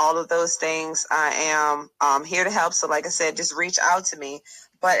can do all of those things. I am here to help. So like I said, just reach out to me.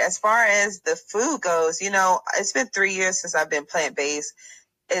 But as far as the food goes, it's been 3 years since I've been plant-based.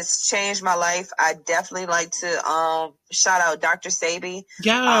 It's changed my life. I definitely like to shout out Dr. Sebi.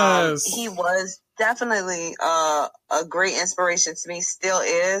 Yes. He was definitely a great inspiration to me, still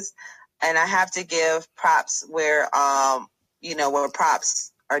is. And I have to give props where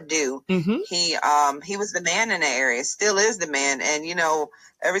props are due. Mm-hmm. He was the man in the area, still is the man. And, you know,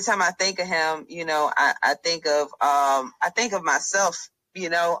 every time I think of him, you know, I think of myself, you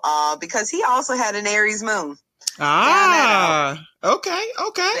know, because he also had an Aries moon. Okay.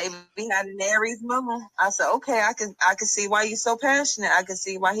 Baby had an Aries moon. I said, okay, I can see why you're so passionate. I can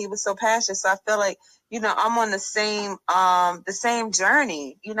see why he was so passionate. So I feel like, you know, I'm on the same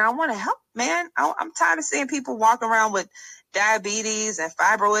journey. You know, I want to help, man. I'm tired of seeing people walking around with diabetes and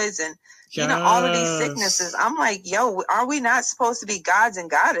fibroids and, you know, all of these sicknesses. I'm like, yo, are we not supposed to be gods and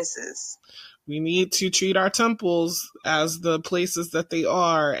goddesses? We need to treat our temples as the places that they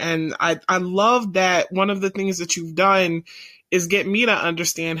are. And I love that one of the things that you've done is get me to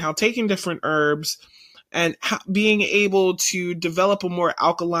understand how taking different herbs and being able to develop a more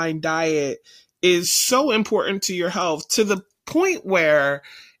alkaline diet is so important to your health, to the point where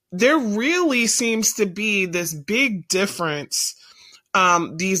there really seems to be this big difference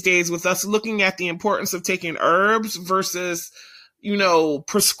these days with us looking at the importance of taking herbs versus, you know,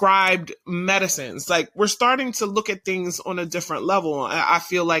 prescribed medicines. Like, we're starting to look at things on a different level. I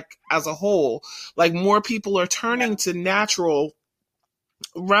feel like as a whole, like, more people are turning to natural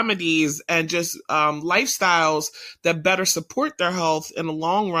remedies and just lifestyles that better support their health in the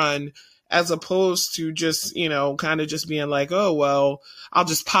long run, as opposed to just, you know, kind of just being like, oh, well, I'll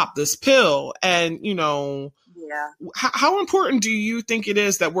just pop this pill. And, you know, how important do you think it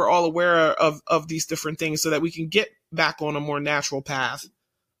is that we're all aware of these different things so that we can get back on a more natural path?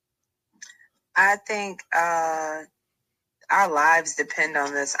 I think our lives depend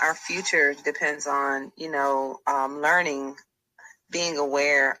on this. Our future depends on, you know, learning, being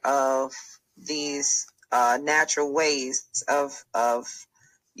aware of these natural ways of,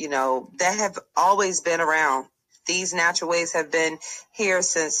 you know, that have always been around. These natural ways have been here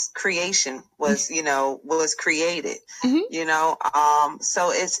since creation was, you know, was created, you know.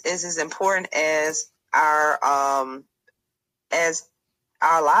 So it's as important as our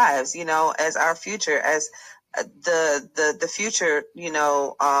lives, you know, as our future, as the future, you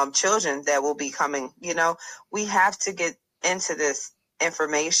know, children that will be coming. You know, we have to get into this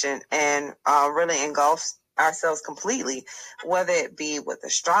information and really engulf ourselves completely, whether it be with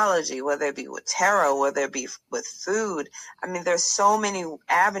astrology, whether it be with tarot, whether it be with food. I mean, there's so many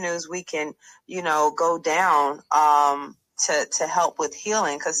avenues we can, you know, go down to help with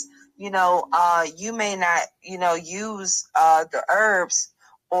healing. Because, you know, you may not, you know, use the herbs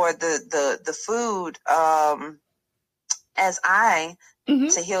or the food as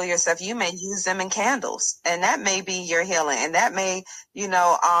to heal yourself. You may use them in candles, and that may be your healing, and that may, you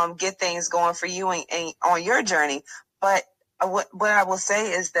know, get things going for you and on your journey. But what I will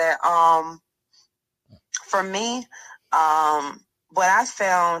say is that for me, what I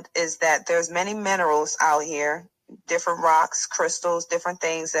found is that there's many minerals out here, different rocks, crystals, different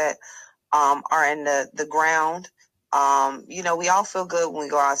things that are in the ground. You know, we all feel good when we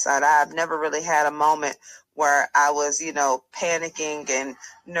go outside. I've never really had a moment where I was, you know, panicking and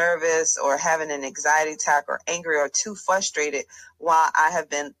nervous or having an anxiety attack or angry or too frustrated while I have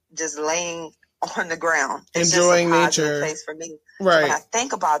been just laying on the ground. It's enjoying just a positive nature. place for me. Right. So when I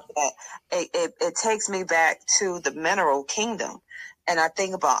think about that, it takes me back to the mineral kingdom. And I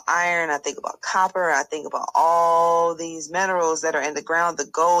think about iron, I think about copper, I think about all these minerals that are in the ground, the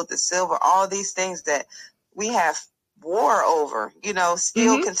gold, the silver, all these things that we have war over, you know,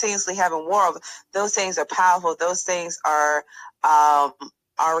 still continuously having war over. Those things are powerful. Those things are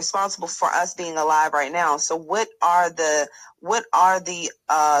responsible for us being alive right now. So what are the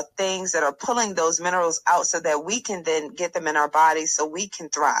things that are pulling those minerals out so that we can then get them in our bodies so we can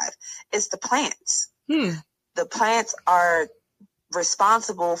thrive? It's the plants. The plants are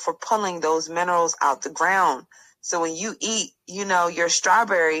responsible for pulling those minerals out the ground. So when you eat, you know, your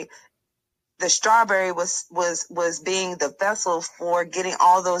strawberry, the strawberry was being the vessel for getting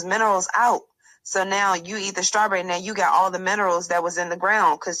all those minerals out. So now you eat the strawberry, now you got all the minerals that was in the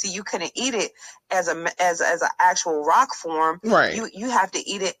ground. Because see, you couldn't eat it as an actual rock form. Right. You have to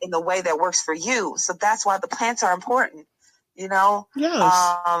eat it in the way that works for you. So that's why the plants are important. You know, yes.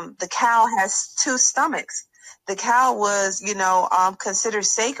 The cow has two stomachs. The cow was, you know, considered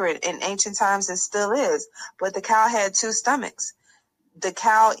sacred in ancient times and still is. But the cow had two stomachs. The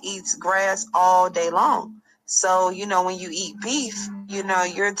cow eats grass all day long. So, you know, when you eat beef, you know,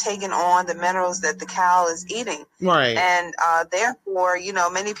 you're taking on the minerals that the cow is eating. Right. And therefore, you know,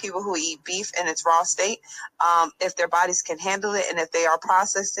 many people who eat beef in its raw state, if their bodies can handle it and if they are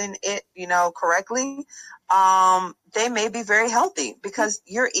processing it, you know, correctly, they may be very healthy because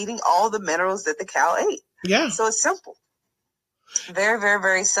you're eating all the minerals that the cow ate. Yeah. So it's simple. Very, very,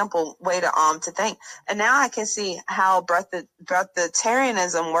 very simple way to think. And now I can see how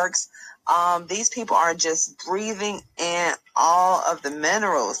breatharianism works. These people are just breathing in all of the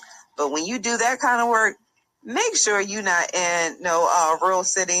minerals. But when you do that kind of work, make sure you're not in no rural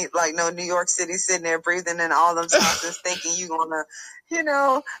city, like no New York City, sitting there breathing in all them toxins, thinking you're gonna,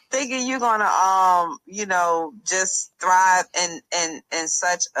 just thrive in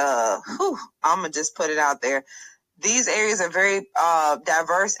such I'm gonna just put it out there. These areas are very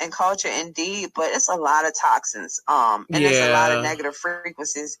diverse in culture indeed, but it's a lot of toxins. And there's a lot of negative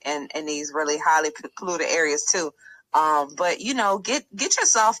frequencies in these really highly polluted areas too. But get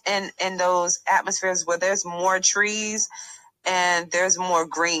yourself in those atmospheres where there's more trees and there's more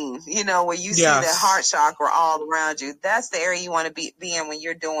green, where you see the heart chakra all around you. That's the area you want to be in when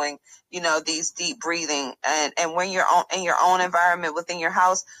you're doing, these deep breathing. And when you're in your own environment within your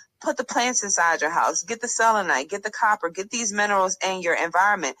house, put the plants inside your house, get the selenite, get the copper, get these minerals in your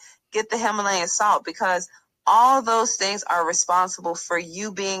environment, get the Himalayan salt, because all those things are responsible for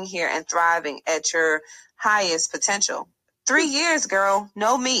you being here and thriving at your highest potential. 3 years, girl,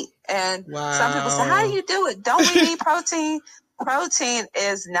 no meat. And some people say, how do you do it? Don't we need protein? Protein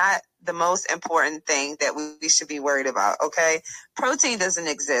is not the most important thing that we should be worried about, okay? Protein doesn't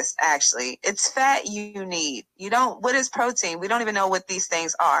exist, actually. It's fat you need. What is protein? We don't even know what these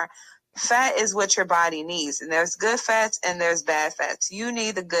things are. Fat is what your body needs. And there's good fats and there's bad fats. You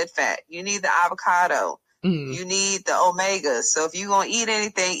need the good fat. You need the avocado. You need the omegas. So if you're going to eat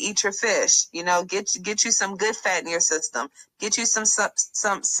anything, eat your fish. Get you some good fat in your system. Get you some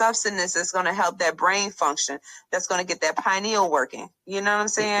substance that's going to help that brain function. That's going to get that pineal working. You know what I'm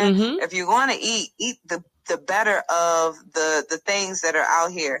saying? If you're going to eat the better of the things that are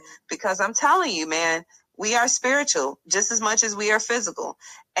out here. Because I'm telling you, man, we are spiritual just as much as we are physical.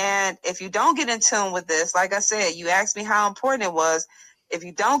 And if you don't get in tune with this, like I said, you asked me how important it was. If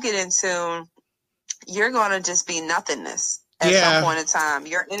you don't get in tune, you're going to just be nothingness at some point in time.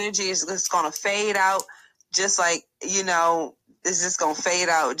 Your energy is just going to fade out, just like, it's just going to fade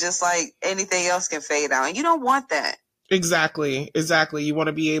out, just like anything else can fade out. And you don't want that. Exactly. You want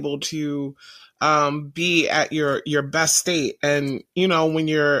to be able to be at your best state. And, when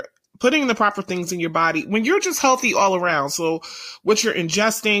you're putting the proper things in your body, when you're just healthy all around. So what you're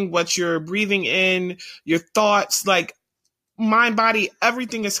ingesting, what you're breathing in, your thoughts, like, mind, body,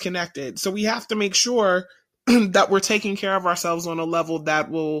 everything is connected. So we have to make sure that we're taking care of ourselves on a level that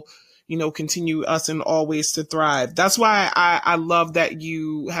will, continue us in all ways to thrive. That's why I love that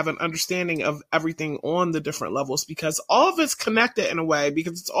you have an understanding of everything on the different levels, because all of it's connected in a way,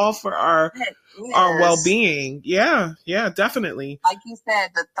 because it's all for our well-being. Yeah, definitely. Like you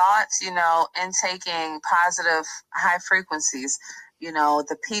said, the thoughts, and taking positive high frequencies,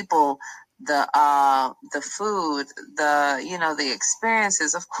 the people, the food, the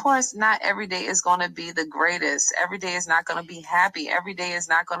experiences. Of course, not every day is going to be the greatest. Every day is not going to be happy. Every day is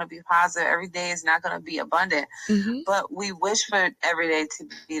not going to be positive. Every day is not going to be abundant. But we wish for every day to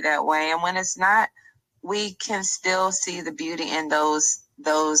be that way. And when it's not, we can still see the beauty in those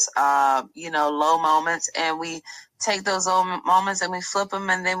low moments. And we take those low moments and we flip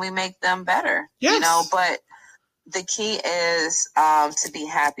them and then we make them better. Yes. But the key is to be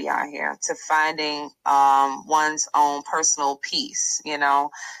happy out here, to finding one's own personal peace, and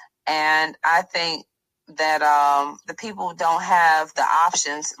I think that the people don't have the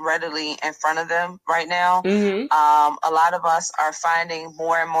options readily in front of them right now. A lot of us are finding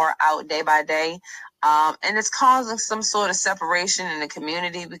more and more out day by day, and it's causing some sort of separation in the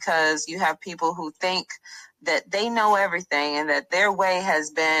community, because you have people who think that they know everything and that their way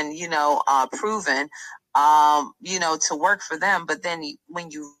has been, proven to work for them. But then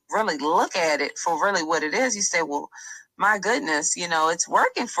when you really look at it for really what it is, you say, well, my goodness, it's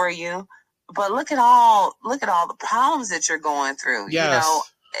working for you, but look at all the problems that you're going through.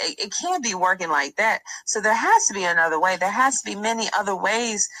 It can't be working like that. So there has to be another way. There has to be many other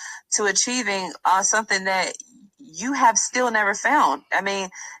ways to achieving something that you have still never found. I mean,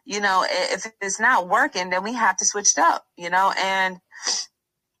 if it's not working, then we have to switch it up, and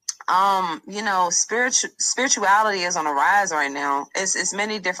spirituality is on a rise right now. It's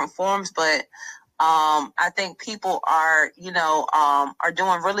many different forms, but I think people are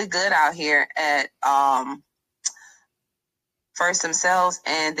doing really good out here at first themselves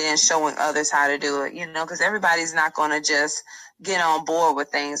and then showing others how to do it, because everybody's not going to just get on board with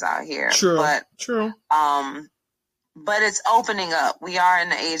things out here. True. But it's opening up. We are in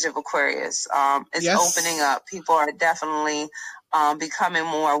the age of Aquarius. It's opening up. People are definitely becoming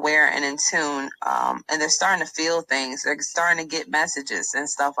more aware and in tune, and they're starting to feel things. They're starting to get messages and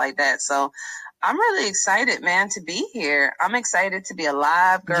stuff like that. So I'm really excited, man, to be here. I'm excited to be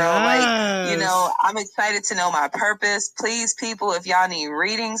alive, girl. Yes. Like, I'm excited to know my purpose. Please, people, if y'all need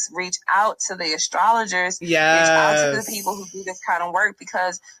readings, reach out to the astrologers. Yes. Reach out to the people who do this kind of work,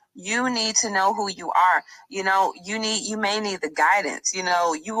 because you need to know who you are. You may need the guidance.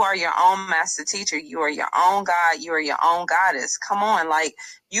 You are your own master teacher. You are your own God. You are your own goddess. Come on. Like,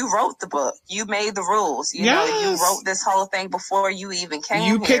 you wrote the book. You made the rules. You wrote this whole thing before you even came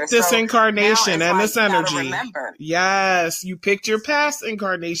here. You picked this incarnation and this energy. Remember. Yes. You picked your past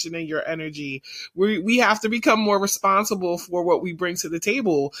incarnation and your energy. We have to become more responsible for what we bring to the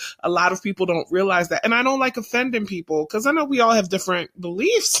table. A lot of people don't realize that. And I don't like offending people, because I know we all have different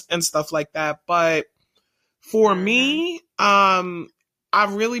beliefs and stuff like that. But for me, I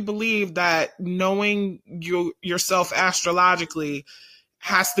really believe that knowing yourself astrologically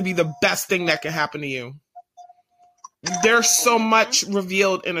has to be the best thing that can happen to you. There's so much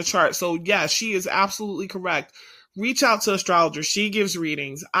revealed in a chart. So yeah, she is absolutely correct. Reach out to astrologers. She gives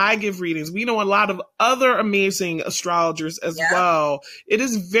readings. I give readings. We know a lot of other amazing astrologers as well. It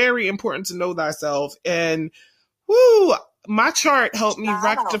is very important to know thyself. And my chart helped me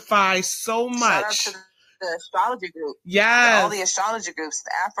rectify so much. Shout out to the astrology group. Yes. All the astrology groups,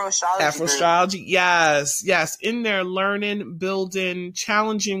 the Afro-astrology. Yes. In there, learning, building,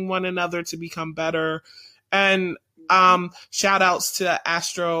 challenging one another to become better. And shout outs to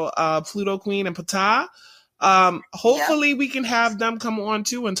Astro, Pluto Queen and Ptah. Hopefully we can have them come on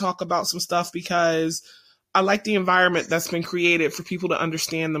too and talk about some stuff, because I like the environment that's been created for people to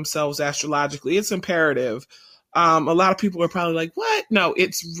understand themselves astrologically. It's imperative. A lot of people are probably like, what? No,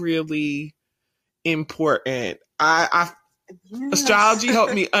 it's really important. Astrology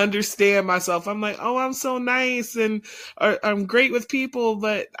helped me understand myself. I'm like, oh, I'm so nice and I'm great with people,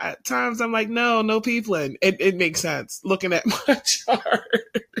 but at times I'm like, no people. And it makes sense looking at my chart.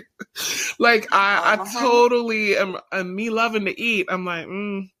 Like I totally am me loving to eat. I'm like,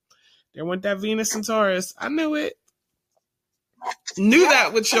 there went that Venus and Taurus. I knew it. Knew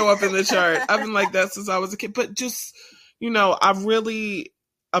that would show up in the chart. I've been like that since I was a kid. But just, I really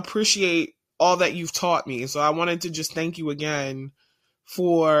appreciate all that you've taught me. So I wanted to just thank you again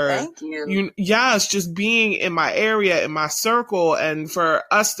for thank you. Just being in my area, in my circle, and for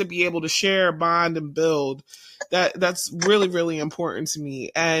us to be able to share, bond, and build. That's really, really important to me.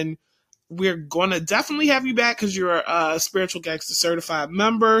 And we're going to definitely have you back, because you're a Spiritual Gangster Certified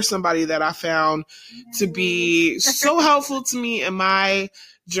member, somebody that I found to be so helpful to me in my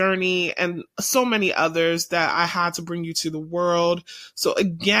journey, and so many others that I had to bring you to the world. So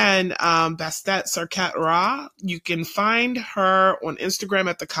again, Bastet Sarkat Ra, you can find her on Instagram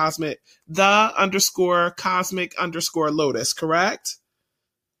at _cosmic_lotus, correct?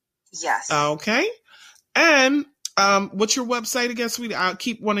 Yes. Okay. And what's your website again, sweetie? I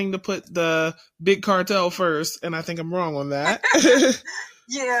keep wanting to put the Big Cartel first, and I think I'm wrong on that.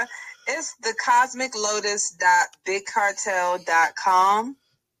 Yeah, it's the cosmiclotus.bigcartel.com.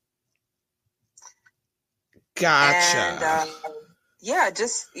 Gotcha. And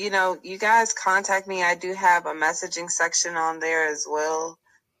just, you guys contact me. I do have a messaging section on there as well.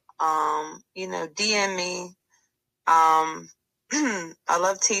 DM me. I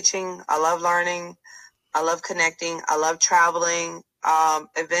love teaching. I love learning. I love connecting. I love traveling.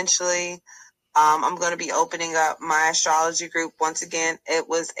 Eventually, I'm going to be opening up my astrology group once again. It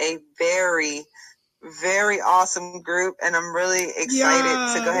was a very, very awesome group, and I'm really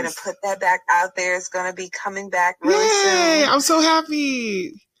excited to go ahead and put that back out there. It's going to be coming back really soon. I'm so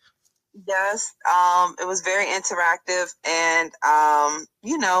happy. Yes. It was very interactive, and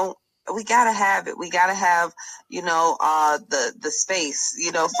we gotta have it. We gotta have, the space,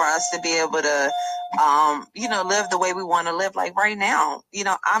 for us to be able to, live the way we want to live. Like right now,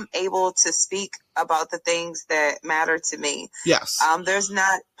 I'm able to speak about the things that matter to me. Yes. There's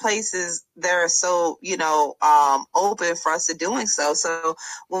not places that are so, open for us to doing so. So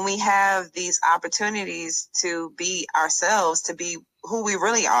when we have these opportunities to be ourselves, to be who we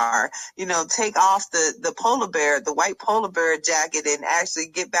really are, take off the white polar bear jacket, and actually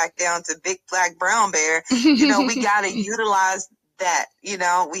get back down to big black brown bear, we got to utilize that,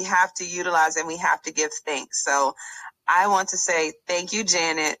 we have to utilize, and we have to give thanks. So I want to say thank you,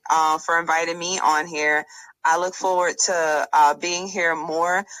 Janet, for inviting me on here. I look forward to being here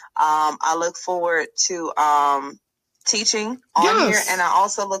more. I look forward to teaching on here, and I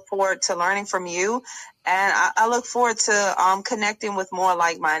also look forward to learning from you And I look forward to connecting with more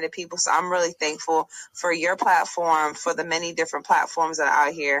like-minded people. So I'm really thankful for your platform, for the many different platforms that are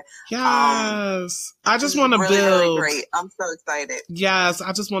out here. Yes. I just want to really, build. really great. I'm so excited. Yes,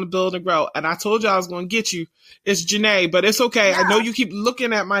 I just want to build and grow. And I told you I was going to get you. It's Janae, but it's okay. Yeah. I know you keep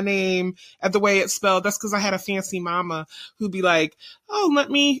looking at my name, at the way it's spelled. That's because I had a fancy mama who'd be like, oh, let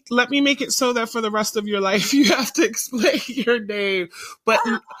me make it so that for the rest of your life you have to explain your name. But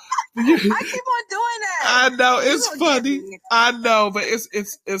I keep on doing that. I know, it's funny. I know, but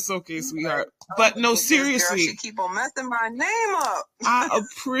it's okay, sweetheart. But no, seriously. Girl, she keep on messing my name up. I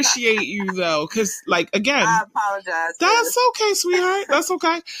appreciate you though, because like, again, I apologize. That's okay, sweetheart. That's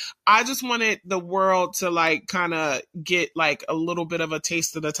okay. I just wanted the world to like kind of get like a little bit of a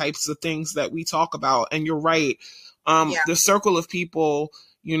taste of the types of things that we talk about. And you're right. The circle of people,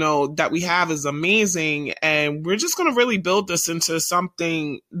 you know, that we have is amazing. And we're just going to really build this into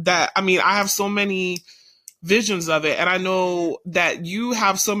something that, I mean, I have so many visions of it. And I know that you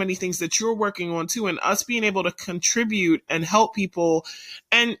have so many things that you're working on too, and us being able to contribute and help people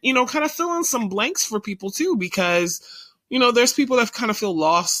and, you know, kind of fill in some blanks for people too, because, you know, there's people that kind of feel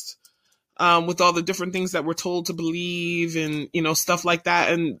lost with all the different things that we're told to believe and, you know, stuff like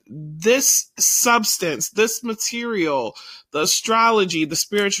that. And this substance, this material, the astrology, the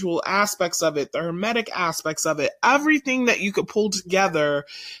spiritual aspects of it, the hermetic aspects of it, everything that you could pull together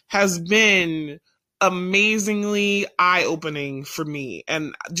has been amazingly eye-opening for me.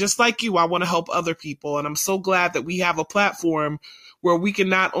 And just like you, I want to help other people. And I'm so glad that we have a platform where we can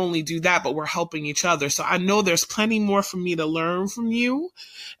not only do that, but we're helping each other. So I know there's plenty more for me to learn from you.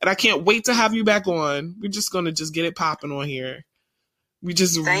 And I can't wait to have you back on. We're just going to just get it popping on here. We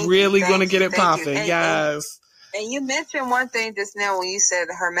just really going to get it popping. Yes. And you mentioned one thing just now when you said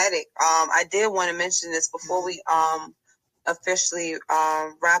hermetic. I did want to mention this before we officially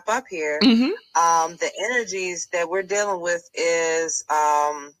wrap up here. Mm-hmm. The energies that we're dealing with is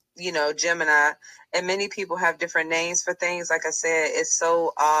you know, Gemini, and many people have different names for things. Like I said, it's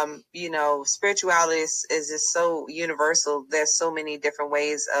so you know, spirituality is just so universal. There's so many different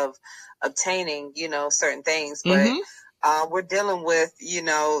ways of obtaining, you know, certain things, but we're dealing with, you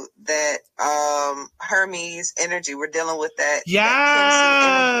know, that Hermes energy. We're dealing with that.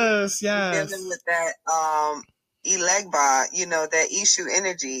 Yes, that yes. We're dealing with that Elegba, you know, that Ishu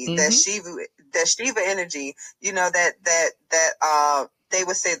energy, that Shiva energy, you know, that they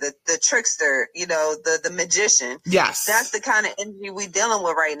would say the trickster, you know, the magician. Yes. That's the kind of energy we dealing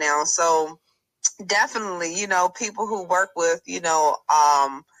with right now. So definitely, you know, people who work with, you know,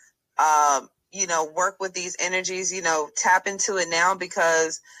 work with these energies, you know, tap into it now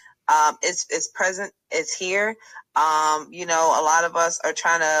because it's present, it's here. You know, a lot of us are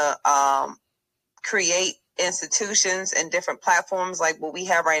trying to create institutions and different platforms like what we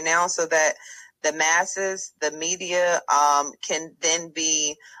have right now so that the masses, the media, can then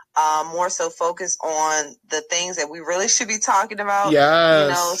be more so focused on the things that we really should be talking about. Yes.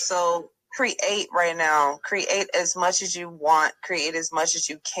 You know, so create right now. Create as much as you want. Create as much as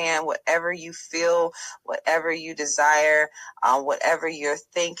you can. Whatever you feel, whatever you desire, whatever you're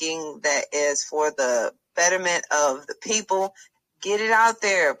thinking that is for the betterment of the people. Get it out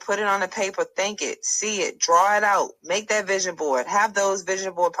there, put it on the paper, think it, see it, draw it out, make that vision board, have those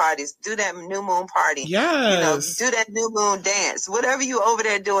vision board parties, do that new moon party, yes. You know, do that new moon dance, whatever you over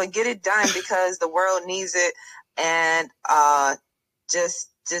there doing, get it done because the world needs it, and just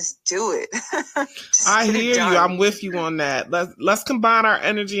do it. I hear you. I'm with you on that. Let's combine our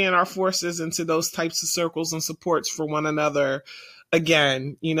energy and our forces into those types of circles and supports for one another.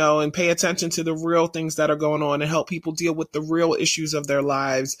 Again, you know, and pay attention to the real things that are going on and help people deal with the real issues of their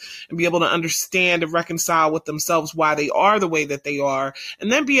lives and be able to understand and reconcile with themselves why they are the way that they are, and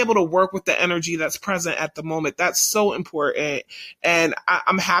then be able to work with the energy that's present at the moment. That's so important. And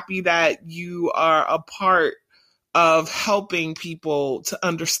I'm happy that you are a part of helping people to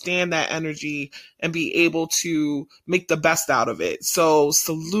understand that energy and be able to make the best out of it. So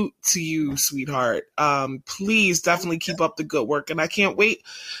salute to you, sweetheart. Please definitely keep up the good work. And I can't wait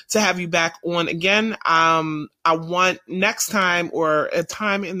to have you back on again. I want next time or a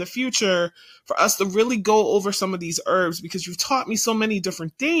time in the future for us to really go over some of these herbs because you've taught me so many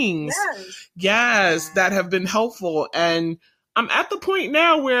different things. Yes, that have been helpful. And I'm at the point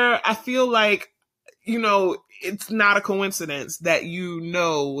now where I feel like, you know, it's not a coincidence that you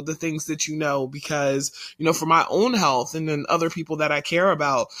know the things that you know because, you know, for my own health and then other people that I care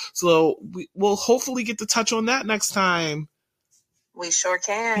about. So we'll hopefully get to touch on that next time. We sure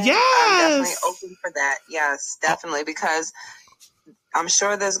can. Yes. I'm definitely open for that. Yes, definitely. Because I'm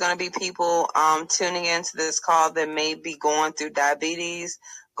sure there's going to be people tuning into this call that may be going through diabetes,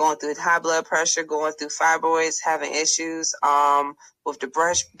 going through high blood pressure, going through fibroids, having issues with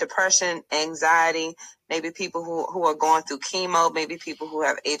depression, anxiety, maybe people who are going through chemo, maybe people who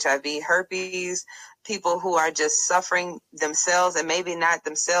have HIV, herpes, people who are just suffering themselves, and maybe not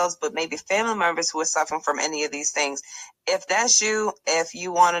themselves, but maybe family members who are suffering from any of these things. If that's you, if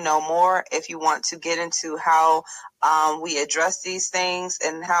you want to know more, if you want to get into how we address these things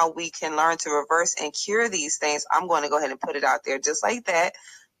and how we can learn to reverse and cure these things, I'm going to go ahead and put it out there just like that.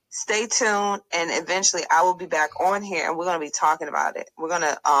 Stay tuned, and eventually I will be back on here, and we're going to be talking about it. We're going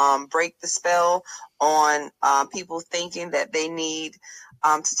to break the spell on people thinking that they need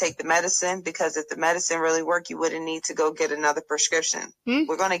to take the medicine, because if the medicine really worked, you wouldn't need to go get another prescription.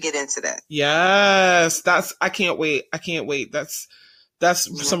 We're going to get into that. Yes, I can't wait. That's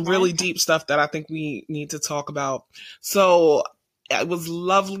some really deep stuff that I think we need to talk about. So it was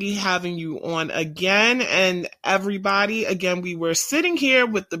lovely having you on again. And everybody, again, we were sitting here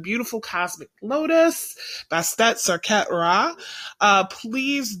with the beautiful Cosmic Lotus, Bastet Sarkhet Ra.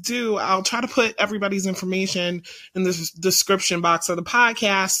 Please do. I'll try to put everybody's information in the description box of the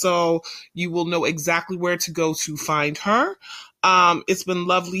podcast so you will know exactly where to go to find her. It's been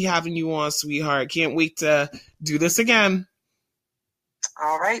lovely having you on, sweetheart. Can't wait to do this again.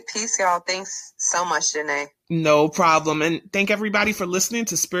 All right. Peace, y'all. Thanks so much, Janae. No problem. And thank everybody for listening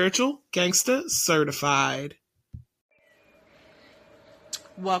to Spiritual Gangsta Certified.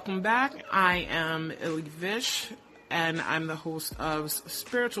 Welcome back. I am Illy Vish, and I'm the host of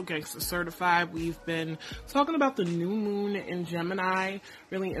Spiritual Gangsta Certified. We've been talking about the new moon in Gemini,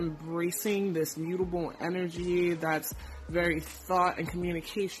 really embracing this mutable energy that's very thought and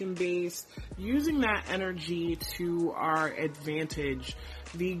communication based, using that energy to our advantage.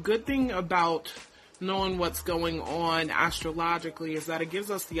 The good thing about knowing what's going on astrologically is that it gives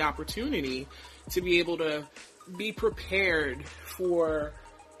us the opportunity to be able to be prepared for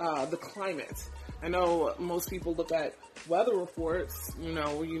the climate. I know most people look at weather reports,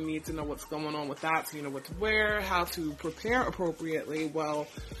 you need to know what's going on with that, so you know what to wear, how to prepare appropriately. Well,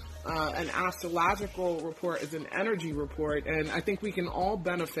 an astrological report is an energy report, and I think we can all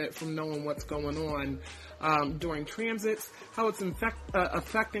benefit from knowing what's going on during transits, how it's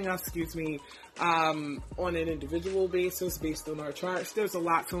affecting us, on an individual basis based on our charts. There's a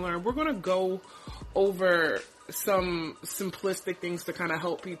lot to learn. We're going to go over some simplistic things to kind of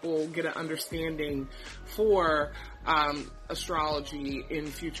help people get an understanding for astrology in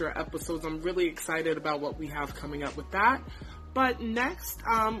future episodes. I'm really excited about what we have coming up with that. But next,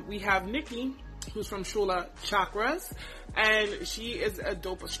 we have Nikki, who's from Shula Chakras, and she is a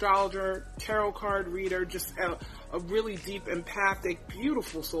dope astrologer, tarot card reader, just a really deep, empathic,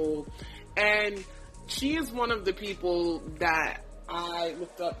 beautiful soul. And she is one of the people that I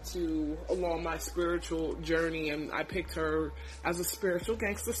looked up to along my spiritual journey, and I picked her as a Spiritual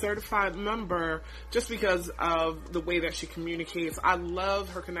Gangsta Certified member just because of the way that she communicates. I love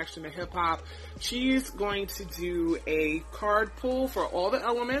her connection to hip-hop. She's going to do a card pull for all the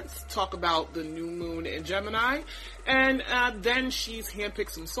elements, talk about the new moon in Gemini, and then she's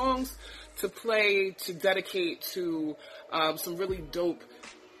handpicked some songs to play to dedicate to some really dope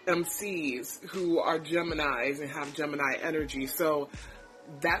MCs who are Geminis and have Gemini energy. So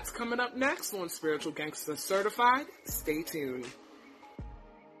that's coming up next on Spiritual Gangsta Certified. Stay tuned.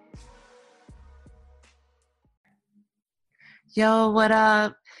 Yo, what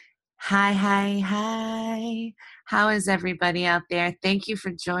up? Hi. How is everybody out there? Thank you for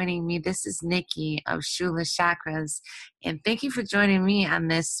joining me. This is Nikki of Shula Chakras, and thank you for joining me on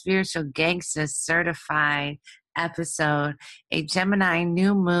this Spiritual Gangsta Certified episode, a Gemini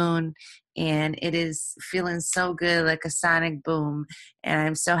new moon, and it is feeling so good, like a sonic boom, and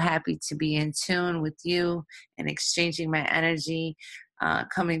I'm so happy to be in tune with you and exchanging my energy,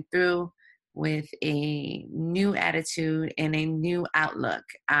 coming through with a new attitude and a new outlook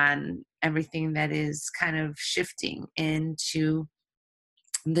on everything that is kind of shifting into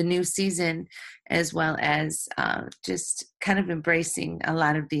the new season, as well as just kind of embracing a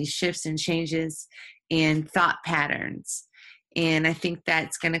lot of these shifts and changes and thought patterns. And I think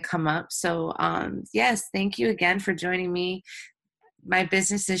that's going to come up. So yes, thank you again for joining me. My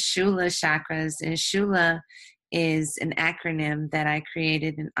business is Shula Chakras, and Shula is an acronym that I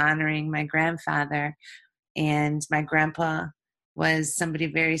created in honoring my grandfather. And my grandpa was somebody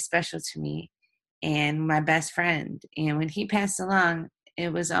very special to me and my best friend. And when he passed along,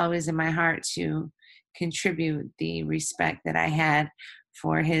 it was always in my heart to contribute the respect that I had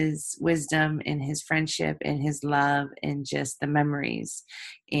for his wisdom and his friendship and his love and just the memories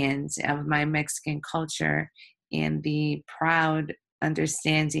and of my Mexican culture and the proud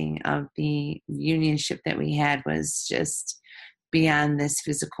understanding of the unionship that we had was just beyond this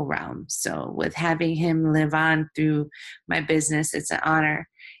physical realm. So with having him live on through my business, it's an honor.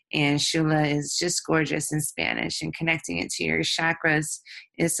 And Shula is just gorgeous in Spanish, and connecting it to your chakras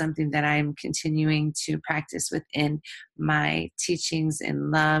is something that I'm continuing to practice within my teachings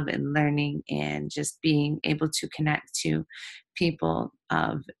and love and learning, and just being able to connect to people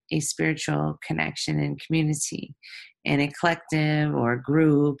of a spiritual connection and community, in a collective or a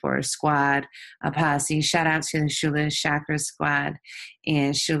group or a squad, a posse. Shout out to the Shula Chakra Squad.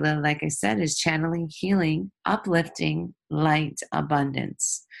 And Shula, like I said, is channeling, healing, uplifting, light,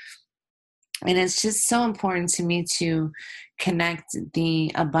 abundance. And it's just so important to me to connect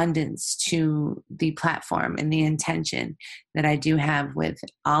the abundance to the platform and the intention that I do have with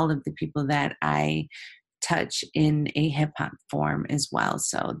all of the people that I touch in a hip hop form as well.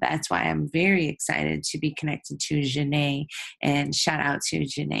 So that's why I'm very excited to be connected to Janae, and shout out to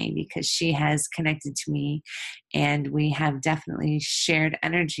Janae, because she has connected to me, and we have definitely shared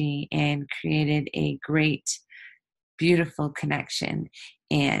energy and created a great, beautiful connection.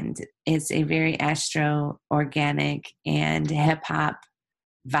 And it's a very astro, organic, and hip hop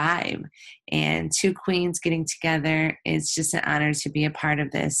vibe. And two queens getting together, it's just an honor to be a part of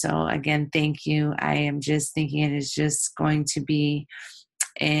this. So again, thank you. I am just thinking it is just going to be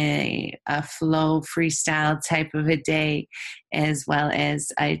a flow freestyle type of a day, as well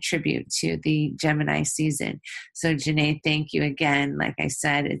as a tribute to the Gemini season. So Janae, thank you again. Like I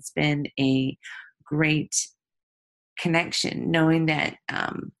said, it's been a great connection, knowing that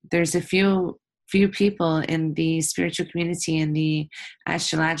there's a few people in the spiritual community and the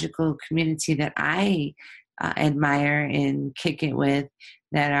astrological community that I admire and kick it with,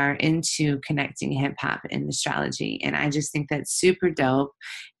 that are into connecting hip hop and astrology. And I just think that's super dope.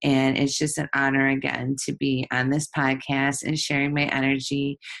 And it's just an honor again to be on this podcast and sharing my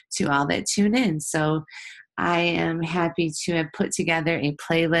energy to all that tune in. So I am happy to have put together a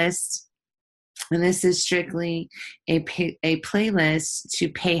playlist. And this is strictly a playlist to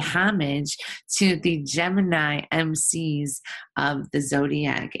pay homage to the Gemini MCs of the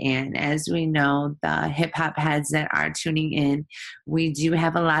Zodiac. And as we know, the hip hop heads that are tuning in, we do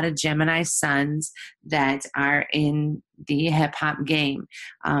have a lot of Gemini sons that are in the hip hop game,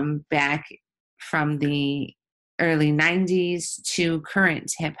 back from the early 90s to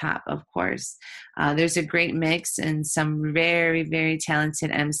current hip hop, of course. There's a great mix and some very, very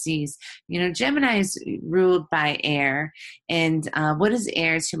talented MCs. You know, Gemini is ruled by air. And what is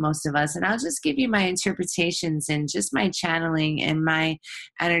air to most of us? And I'll just give you my interpretations and just my channeling and my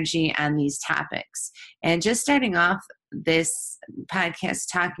energy on these topics. And just starting off this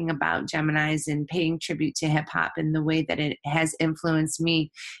podcast talking about Geminis and paying tribute to hip hop and the way that it has influenced me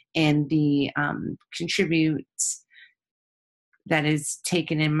and the contributes that is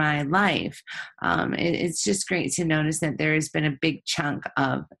taken in my life. It's just great to notice that there has been a big chunk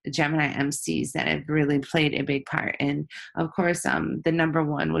of Gemini MCs that have really played a big part. And of course, the number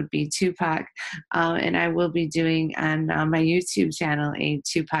one would be Tupac. And I will be doing on my YouTube channel a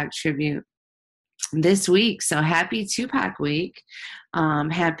Tupac tribute this week. So happy Tupac week.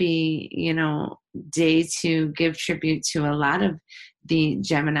 Happy, day to give tribute to a lot of the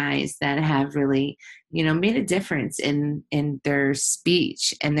Geminis that have really, made a difference in their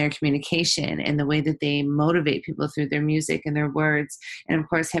speech and their communication and the way that they motivate people through their music and their words. And of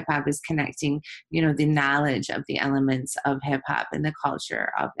course, hip hop is connecting, the knowledge of the elements of hip hop and the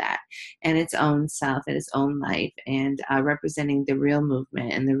culture of that and its own self and its own life, and representing the real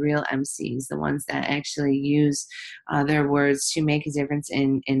movement and the real MCs, the ones that actually use their words to make a difference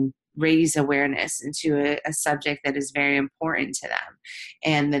in raise awareness into a subject that is very important to them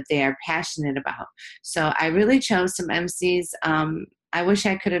and that they are passionate about. So I really chose some MCs. I wish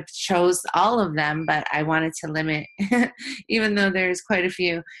I could have chose all of them, but I wanted to limit, even though there's quite a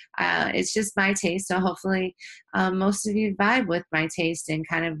few. It's just my taste. So hopefully most of you vibe with my taste and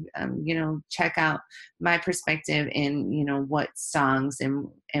kind of, check out my perspective in, what songs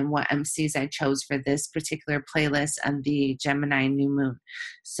and what MCs I chose for this particular playlist on the Gemini new moon.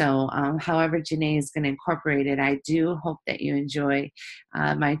 So however Janae is going to incorporate it, I do hope that you enjoy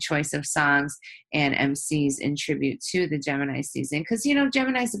my choice of songs and MCs in tribute to the Gemini season. Because,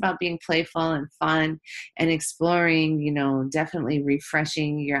 Gemini is about being playful and fun and exploring, definitely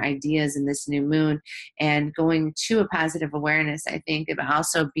refreshing your ideas in this new moon and going to a positive awareness, I think, but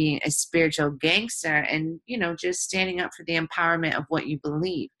also being a spiritual gangster and, just standing up for the empowerment of what you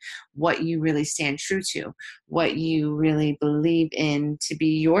believe. believe, what you really stand true to, what you really believe in to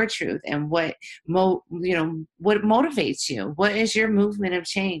be your truth, and what what motivates you. What is your movement of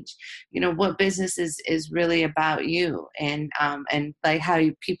change? What business is really about you, and like how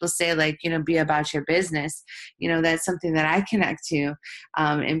people say, like, be about your business. That's something that I connect to,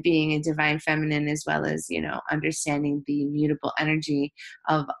 and being a divine feminine, as well as understanding the mutable energy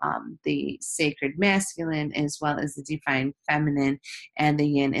of the sacred masculine, as well as the divine feminine, and the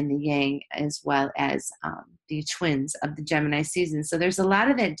yin and the yang, as well as the twins of the Gemini season. So there's a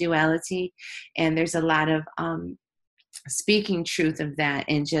lot of that duality, and there's a lot of speaking truth of that,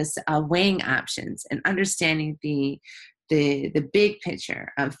 and just weighing options and understanding the big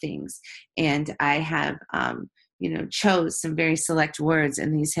picture of things. And I have chose some very select words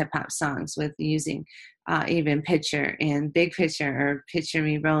in these hip hop songs, with using even picture and big picture, or picture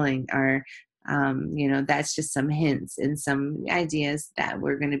me rolling, or that's just some hints and some ideas that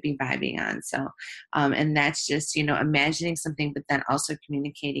we're going to be vibing on. So, and that's just, imagining something, but then also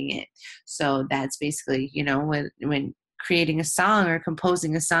communicating it. So that's basically, when creating a song or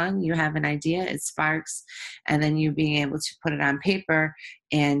composing a song, you have an idea, it sparks, and then you being able to put it on paper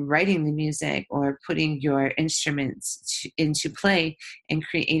and writing the music, or putting your instruments into play and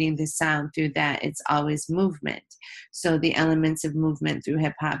creating the sound through that. It's always movement. So the elements of movement through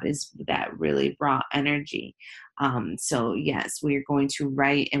hip hop is that really raw energy. So yes, we're going to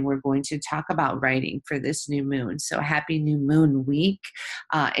write, and we're going to talk about writing for this new moon. So happy new moon week.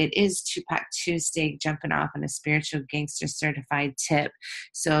 It is Tupac Tuesday, jumping off on a spiritual gangster certified tip.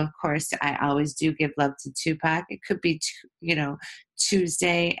 So of course, I always do give love to Tupac. It could be,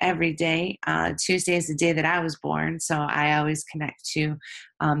 Tuesday every day. Tuesday is the day that I was born, so I always connect to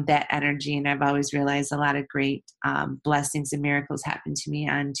that energy, and I've always realized a lot of great blessings and miracles happen to me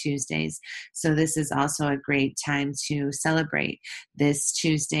on Tuesdays. So this is also a great time to celebrate this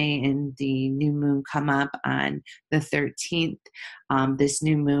Tuesday, and the new moon come up on the 13th. This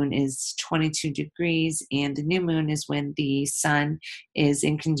new moon is 22 degrees, and the new moon is when the sun is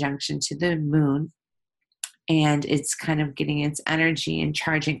in conjunction to the moon, and it's kind of getting its energy and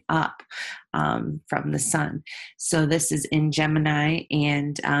charging up from the sun. So this is in Gemini,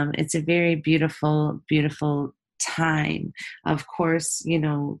 and it's a very beautiful, beautiful time. Of course,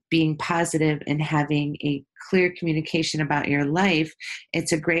 being positive and having a clear communication about your life,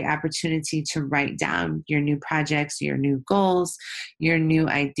 it's a great opportunity to write down your new projects, your new goals, your new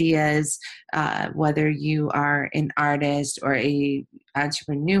ideas, whether you are an artist or a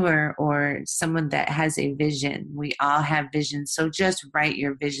entrepreneur or someone that has a vision. We all have visions. So just write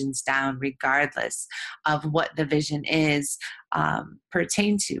your visions down, regardless of what the vision is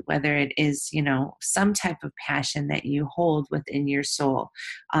pertain to, whether it is, some type of passion that you hold within your soul.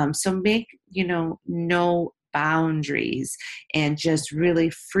 So make, no boundaries, and just really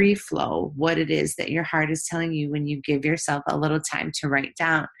free flow what it is that your heart is telling you when you give yourself a little time to write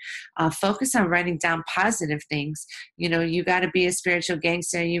down. Focus on writing down positive things. You got to be a spiritual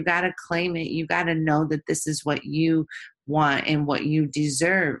gangster. You got to claim it. You got to know that this is what you want and what you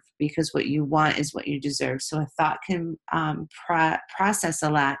deserve, because what you want is what you deserve. So a thought can process a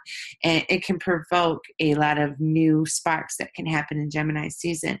lot, and it can provoke a lot of new sparks that can happen in Gemini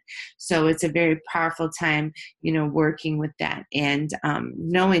season. So it's a very powerful time, working with that, and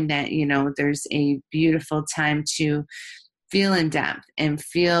knowing that, there's a beautiful time to feel in depth and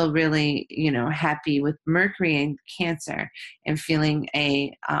feel really, happy with Mercury and Cancer, and feeling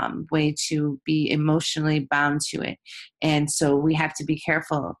a way to be emotionally bound to it. And so we have to be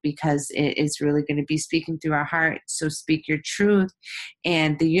careful, because it is really going to be speaking through our heart. So speak your truth,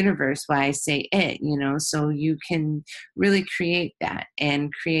 and the universe, why I say it, so you can really create that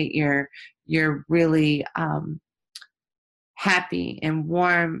and create your really happy and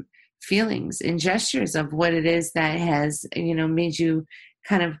warm feelings and gestures of what it is that has, made you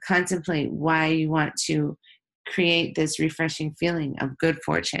kind of contemplate why you want to create this refreshing feeling of good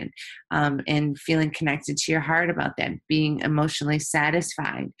fortune, and feeling connected to your heart about that, being emotionally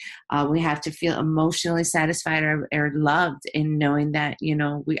satisfied. We have to feel emotionally satisfied or loved, in knowing that,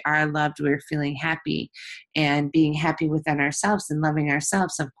 we are loved, we're feeling happy, and being happy within ourselves and loving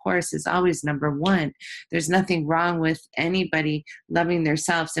ourselves, of course, is always number one. There's nothing wrong with anybody loving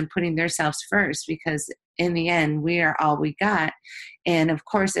themselves and putting themselves first, because in the end, we are all we got. And of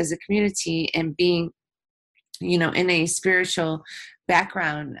course, as a community, and being in a spiritual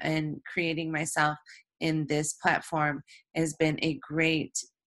background, and creating myself in this platform has been a great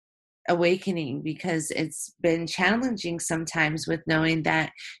awakening, because it's been challenging sometimes with knowing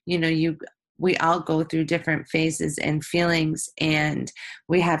that, you we all go through different phases and feelings, and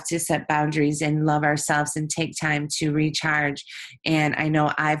we have to set boundaries and love ourselves and take time to recharge. And I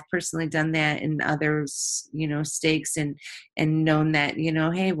know I've personally done that in others, stakes, and known that,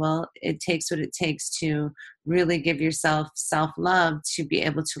 hey, well, it takes what it takes to really give yourself self-love to be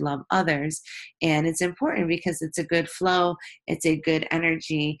able to love others. And it's important because it's a good flow, it's a good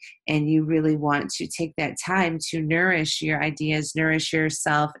energy, and you really want to take that time to nourish your ideas, nourish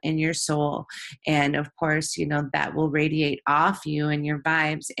yourself and your soul. And of course, that will radiate off you and your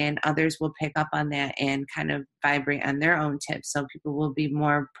vibes, and others will pick up on that and kind of vibrate on their own tips. So people will be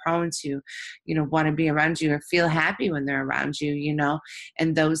more prone to, want to be around you or feel happy when they're around you,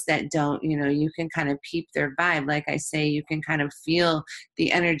 and those that don't, you can kind of peep their vibe. Like I say, you can kind of feel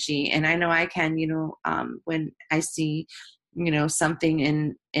the energy. And I know I can, when I see, something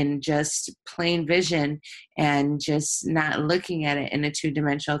in just plain vision and just not looking at it in a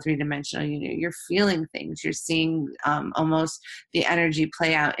 2-dimensional, 3-dimensional, you're feeling things. You're seeing almost the energy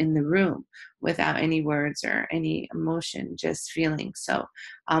play out in the room without any words or any emotion, just feeling. So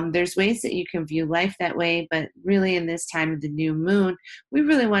there's ways that you can view life that way, but really in this time of the new moon, we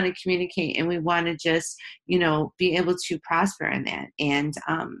really want to communicate, and we want to just, be able to prosper in that, and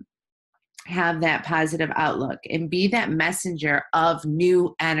have that positive outlook and be that messenger of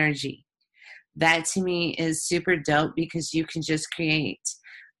new energy. That to me is super dope, because you can just create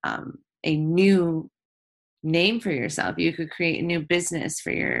a new name for yourself. You could create a new business for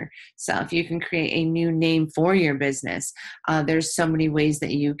yourself. You can create a new name for your business. There's so many ways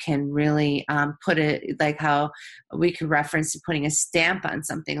that you can really put it, like how we could reference to putting a stamp on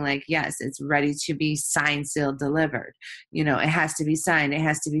something, like, yes, it's ready to be signed, sealed, delivered. It has to be signed, it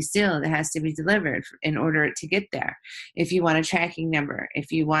has to be sealed, it has to be delivered in order to get there. If you want a tracking number,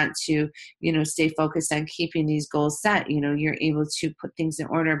 if you want to, stay focused on keeping these goals set, you're able to put things in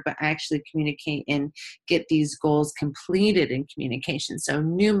order, but actually communicate and get these goals completed in communication. So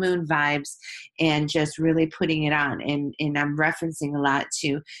new moon vibes, and just really putting it on. And I'm referencing a lot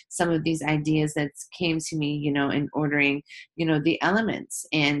to some of these ideas that came to me, in ordering, the elements,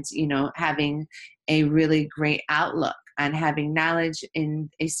 and, having a really great outlook on having knowledge in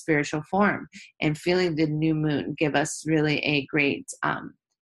a spiritual form, and feeling the new moon give us really a great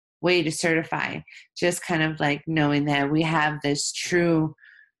way to certify, just kind of like knowing that we have this true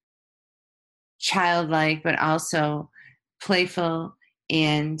childlike, but also playful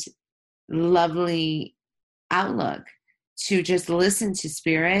and lovely outlook to just listen to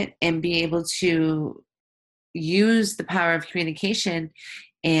spirit and be able to use the power of communication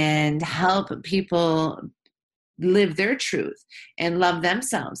and help people live their truth and love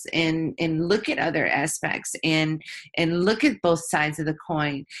themselves, and look at other aspects, and look at both sides of the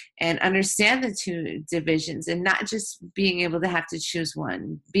coin, and understand the two divisions, and not just being able to have to choose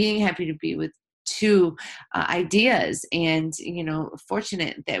one, being happy to be with two ideas, and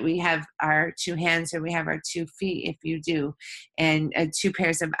fortunate that we have our two hands, or we have our 2 feet, if you do, and 2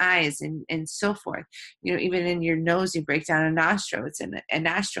 pairs of eyes, and so forth. Even in your nose, you break down a nostril, it's in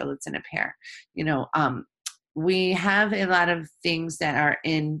a pair. We have a lot of things that are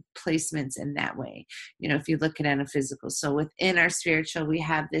in placements in that way, if you look at it on a physical. So within our spiritual, we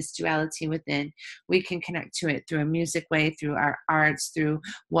have this duality within. We can connect to it through a music way, through our arts, through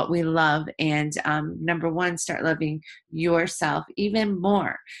what we love. And number one, start loving yourself even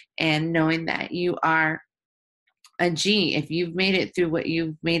more, and knowing that you are a G. If you've made it through what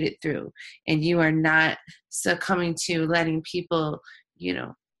you've made it through, and you are not succumbing to letting people,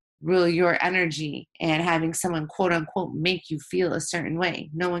 rule your energy, and having someone, quote unquote, make you feel a certain way.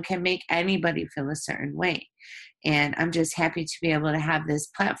 No one can make anybody feel a certain way. And I'm just happy to be able to have this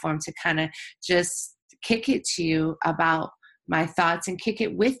platform to kind of just kick it to you about my thoughts, and kick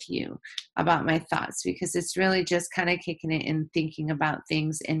it with you about my thoughts, because it's really just kind of kicking it and thinking about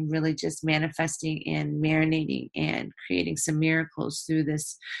things, and really just manifesting and marinating and creating some miracles through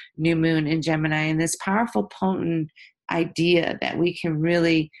this new moon in Gemini, and this powerful, potent idea that we can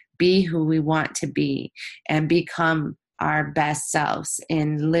really be who we want to be and become our best selves,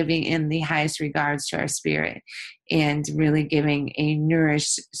 in living in the highest regards to our spirit, and really giving a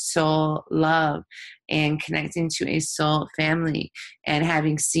nourished soul love, and connecting to a soul family, and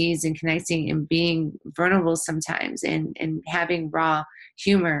having seeds, and connecting and being vulnerable sometimes, and having raw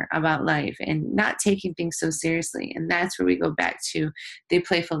humor about life, and not taking things so seriously. And that's where we go back to the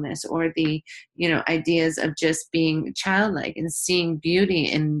playfulness, or the ideas of just being childlike, and seeing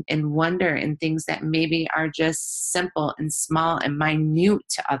beauty and wonder in things that maybe are just simple and small and minute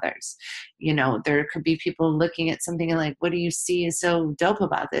to others. you know, there could be people looking at something and like, what do you see is so dope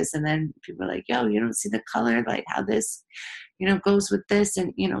about this? And then people are like, yo, you don't see the color, like how this, you know, goes with this.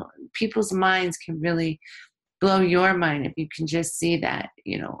 And, you know, people's minds can really blow your mind if you can just see that.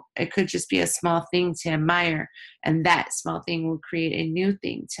 You know, it could just be a small thing to admire, and that small thing will create a new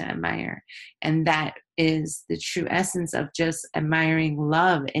thing to admire. And that is the true essence of just admiring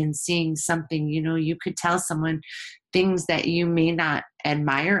love and seeing something. You know, you could tell someone things that you may not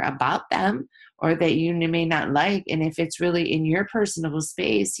admire about them or that you may not like. And if it's really in your personable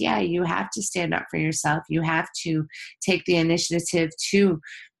space, yeah, you have to stand up for yourself. You have to take the initiative to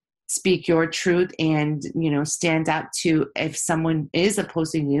speak your truth and, you know, stand up to if someone is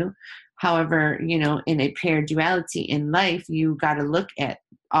opposing you. However, you know, in a paired duality in life, you got to look at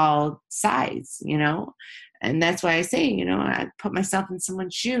all sides, you know, and that's why I say, you know, I put myself in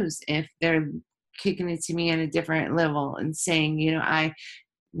someone's shoes if they're kicking it to me at a different level and saying, you know, I,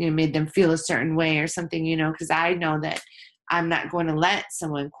 you know, made them feel a certain way or something, you know, because I know that I'm not going to let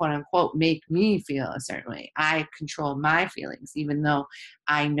someone, quote unquote, make me feel a certain way. I control my feelings, even though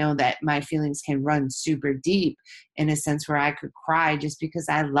I know that my feelings can run super deep in a sense where I could cry just because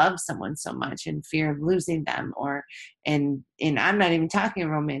I love someone so much in fear of losing them. And I'm not even talking a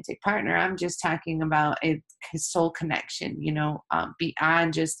romantic partner. I'm just talking about a soul connection, you know,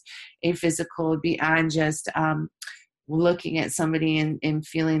 beyond just a physical, beyond just looking at somebody and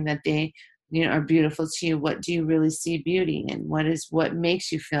feeling that they, you know, are beautiful to you. What do you really see beauty in? What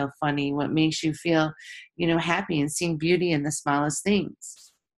makes you feel funny? What makes you feel, you know, happy, and seeing beauty in the smallest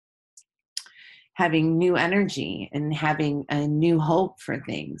things? Having new energy and having a new hope for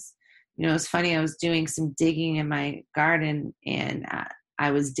things. You know, it's funny. I was doing some digging in my garden, and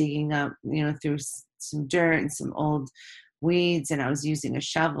I was digging up, you know, through some dirt and some old weeds, and I was using a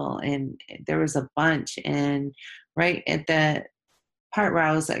shovel, and there was a bunch. And right at the part where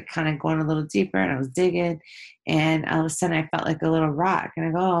I was like kind of going a little deeper and I was digging, and all of a sudden I felt like a little rock, and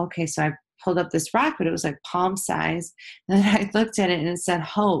I go, oh, okay. So I pulled up this rock, but it was like palm size. And then I looked at it and it said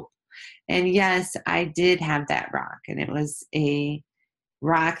hope. And yes, I did have that rock, and it was a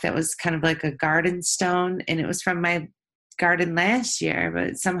rock that was kind of like a garden stone, and it was from my garden last year,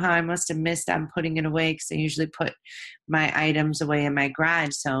 but somehow I must have missed on putting it away because I usually put my items away in my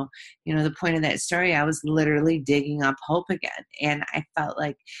garage. So, you know, the point of that story, I was literally digging up hope again. And I felt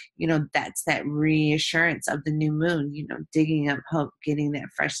like, you know, that's that reassurance of the new moon, you know, digging up hope, getting that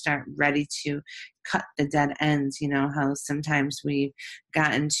fresh start, ready to cut the dead ends. You know, how sometimes we've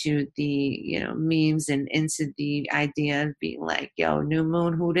gotten to the, you know, memes and into the idea of being like, yo, new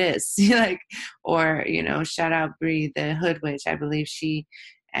moon, who this? Like, or, you know, shout out Bree, the hood witch. I believe she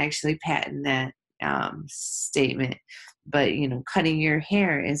actually patented that statement. But, you know, cutting your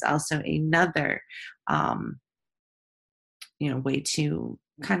hair is also another, you know, way to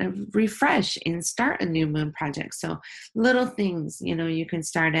kind of refresh and start a new moon project. So little things, you know, you can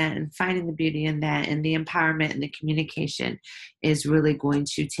start at, and finding the beauty in that, and the empowerment and the communication is really going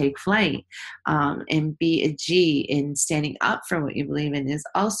to take flight. And be a G in standing up for what you believe in is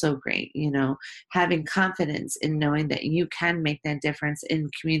also great. You know, having confidence in knowing that you can make that difference in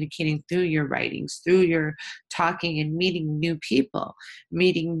communicating through your writings, through your talking, and meeting new people,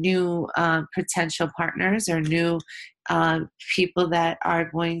 meeting new potential partners or new people that are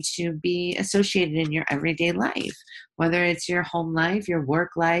going to be associated in your everyday life, whether it's your home life, your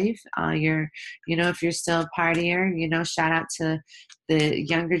work life, your, you know, if you're still a partier, you know, shout out to the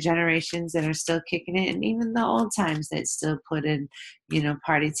younger generations that are still kicking it, and even the old times that still put in, you know,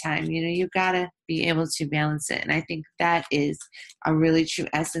 party time. You know, you gotta be able to balance it. And I think that is a really true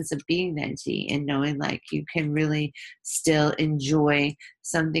essence of being that G, and knowing like you can really still enjoy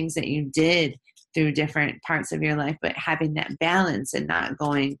some things that you did through different parts of your life, but having that balance and not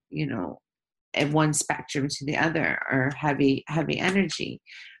going, you know, at one spectrum to the other, or heavy energy,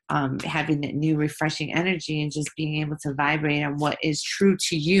 having that new refreshing energy and just being able to vibrate on what is true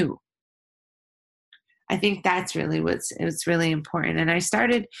to you. I think that's really it's really important. And I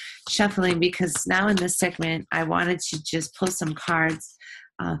started shuffling because now in this segment, I wanted to just pull some cards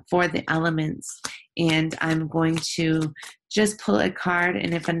for the elements. And I'm going to just pull a card.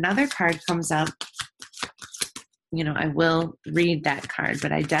 And if another card comes up, you know, I will read that card,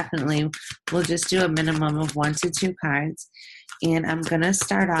 but I definitely will just do a minimum of 1 to 2 cards. And I'm going to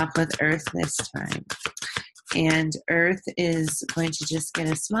start off with Earth this time. And Earth is going to just get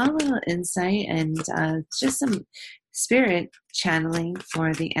a small little insight and just some spirit channeling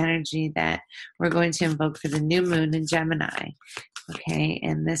for the energy that we're going to invoke for the new moon in Gemini. Okay,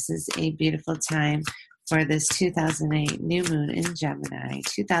 and this is a beautiful time for this 2008 new moon in Gemini,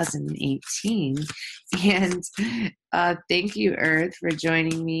 2018. And thank you, Earth, for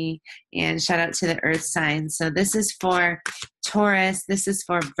joining me. And shout out to the Earth signs. So this is for Taurus, this is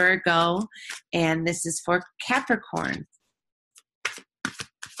for Virgo, and this is for Capricorn.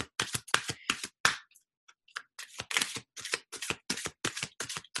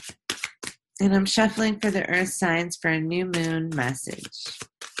 And I'm shuffling for the Earth signs for a new moon message.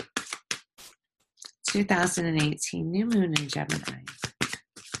 2018, new moon in Gemini.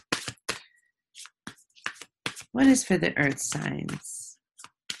 What is for the Earth signs?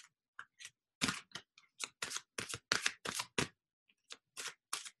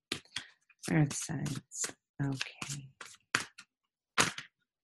 Earth signs. Okay.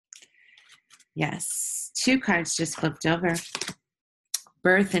 Yes. 2 cards just flipped over.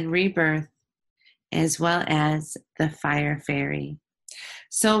 Birth and rebirth, as well as the fire fairy.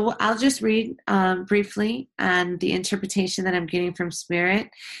 So I'll just read briefly on the interpretation that I'm getting from Spirit.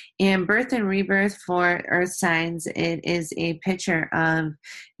 In birth and rebirth for earth signs, it is a picture of,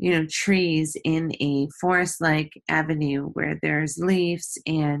 trees in a forest-like avenue where there's leaves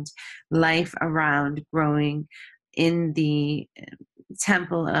and life around growing in the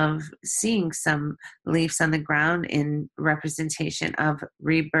temple of seeing some leaves on the ground in representation of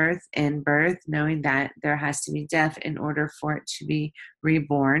rebirth and birth, knowing that there has to be death in order for it to be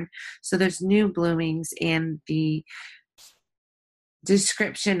reborn. So there's new bloomings, and the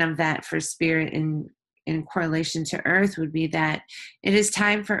description of that for Spirit in correlation to Earth would be that it is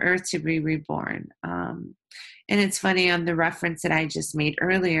time for Earth to be reborn. And it's funny, on the reference that I just made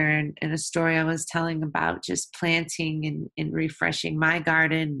earlier in a story I was telling about just planting and refreshing my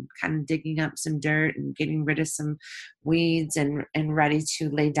garden, kind of digging up some dirt and getting rid of some weeds and ready to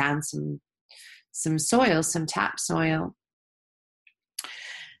lay down some soil, some topsoil.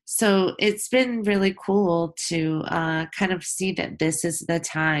 So it's been really cool to kind of see that this is the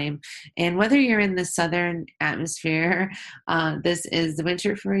time. And whether you're in the southern atmosphere, this is the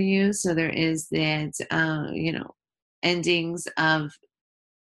winter for you. So there is that, endings of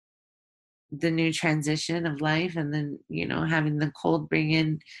the new transition of life, and then, having the cold bring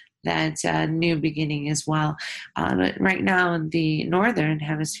in that new beginning as well. But right now in the northern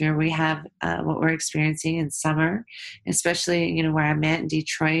hemisphere, we have what we're experiencing in summer, especially, where I'm at in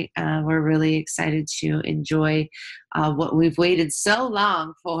Detroit. We're really excited to enjoy what we've waited so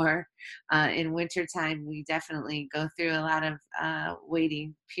long for. In wintertime, we definitely go through a lot of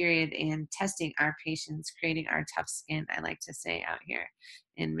waiting period and testing our patience, creating our tough skin, I like to say, out here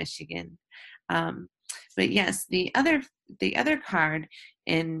in Michigan. But yes, the other card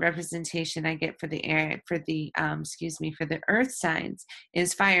in representation I get for the earth signs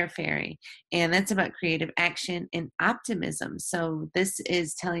is Fire Fairy, and that's about creative action and optimism. So this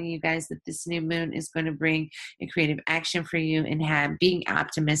is telling you guys that this new moon is going to bring a creative action for you, and being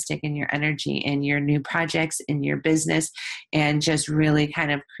optimistic in your energy and your new projects in your business, and just really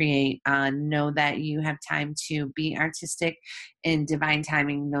kind of create, know that you have time to be artistic in divine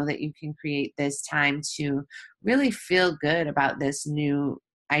timing. Know that you can create this time to really feel good about this new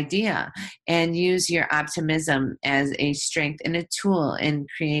idea, and use your optimism as a strength and a tool in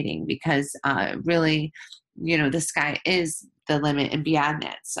creating, because really, the sky is the limit and beyond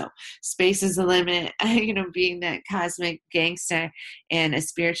that. So space is the limit, being that cosmic gangster and a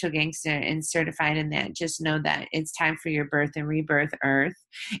spiritual gangster and certified in that, just know that it's time for your birth and rebirth, Earth.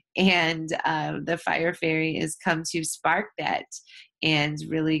 And the Fire Fairy has come to spark that and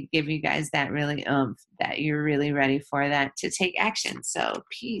really give you guys that really that you're really ready for that to take action. So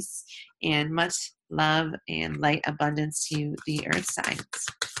peace and much love and light abundance to you, the earth signs,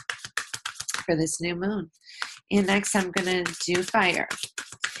 for this new moon. And next I'm going to do fire.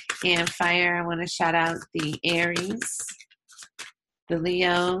 And fire, I want to shout out the Aries, the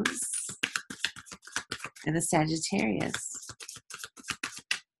Leos, and the Sagittarius.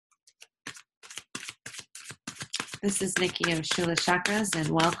 This is Nikki of Shula Chakras, and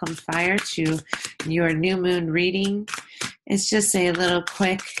welcome, Fire, to your new moon reading. It's just a little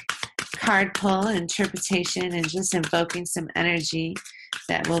quick card pull, interpretation, and just invoking some energy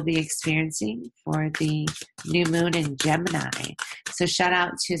that we'll be experiencing for the new moon in Gemini. So shout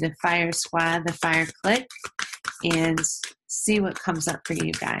out to the Fire Squad, the Fire Clique, and see what comes up for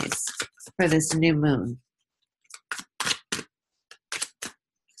you guys for this new moon.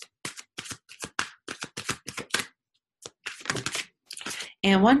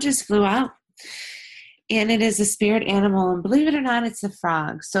 And one just flew out, and it is a spirit animal, and believe it or not, it's a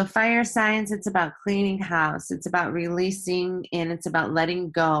frog. So fire signs, it's about cleaning house, it's about releasing, and it's about letting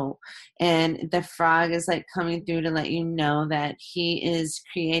go. And the frog is like coming through to let you know that he is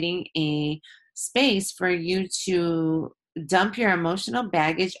creating a space for you to dump your emotional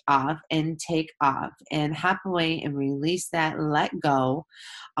baggage off and take off and hop away and release that, let go.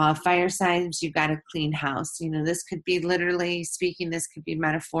 Fire signs, you got to clean house. This could be literally speaking, this could be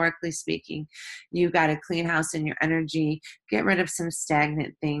metaphorically speaking. You got to clean house in your energy, get rid of some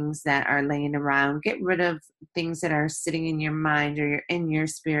stagnant things that are laying around, get rid of things that are sitting in your mind or in your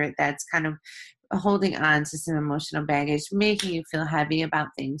spirit that's kind of holding on to some emotional baggage, making you feel heavy about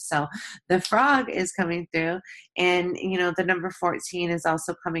things. So the frog is coming through, and the number 14 is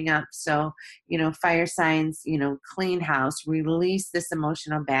also coming up. So fire signs, clean house, release this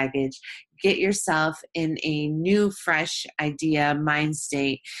emotional baggage, get yourself in a new fresh idea mind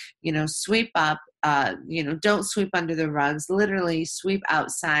state. Sweep up, don't sweep under the rugs, literally sweep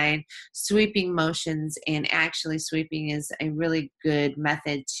outside. Sweeping motions, and actually sweeping is a really good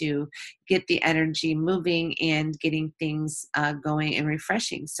method to get the energy moving and getting things going and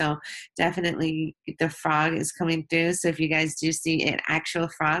refreshing. So definitely the frog is coming through. So if you guys do see an actual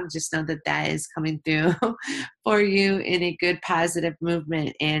frog, just know that that is coming through for you in a good positive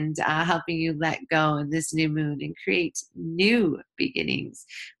movement, and helping you let go in this new moon and create new beginnings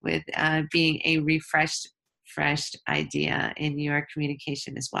with being a refreshed idea in your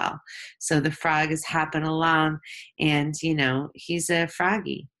communication as well. So the frog is hopping along, and he's a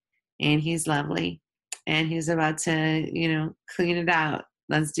froggy, and he's lovely, and he's about to clean it out.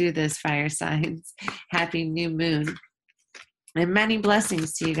 Let's do this, fire signs. Happy new moon, and many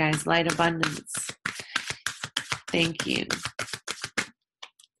blessings to you guys. Light abundance. Thank you.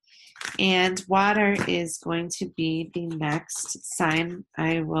 And water is going to be the next sign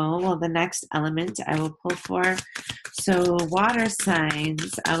the next element I will pull for. So water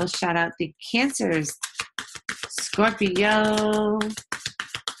signs, I will shout out the Cancers, Scorpio,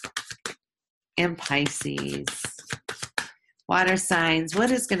 and Pisces. Water signs,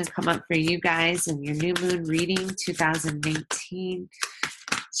 what is going to come up for you guys in your new moon reading 2019?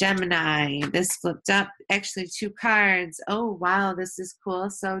 Gemini, this flipped up, actually 2 cards. Oh, wow, this is cool.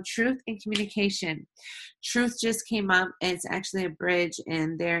 So truth and communication. Truth just came up. It's actually a bridge,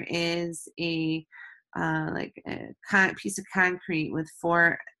 and there is a piece of concrete with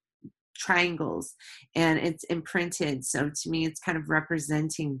 4 triangles, and it's imprinted. So to me, it's kind of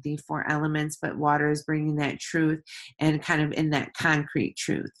representing the 4 elements, but water is bringing that truth, and kind of in that concrete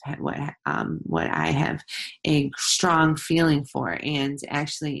truth, what I have a strong feeling for, and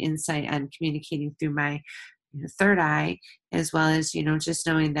actually insight on communicating through my third eye, as well as just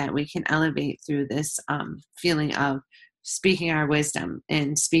knowing that we can elevate through this feeling of speaking our wisdom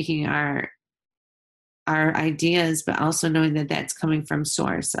and speaking our ideas, but also knowing that that's coming from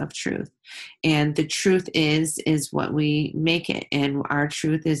source of truth. And the truth is what we make it. And our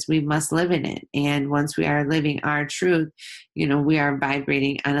truth is we must live in it. And once we are living our truth, we are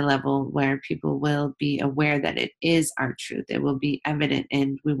vibrating on a level where people will be aware that it is our truth. It will be evident,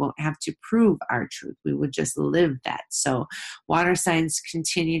 and we won't have to prove our truth. We would just live that. So water signs,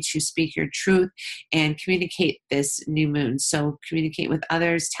 continue to speak your truth and communicate this new moon. So communicate with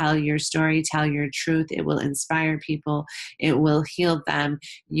others, tell your story, tell your truth. It will inspire people. It will heal them.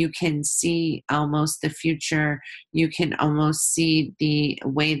 You can see almost the future. You can almost see the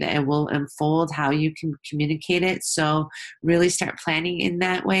way that it will unfold, how you can communicate it. So really start planning in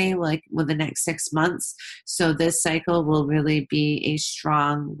that way, like with the next 6 months. So this cycle will really be a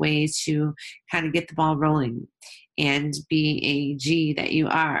strong way to kind of get the ball rolling and be a G that you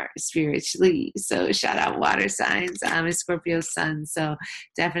are spiritually. So shout out water signs. I'm a Scorpio sun, so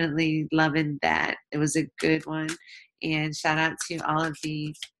definitely loving that. It was a good one. And shout out to all of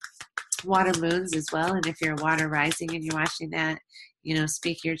the water moons as well. And if you're a water rising and you're watching that,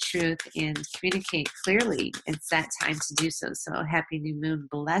 speak your truth and communicate clearly. It's that time to do so. So happy new moon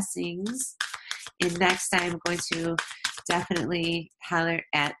blessings. And next I'm going to definitely holler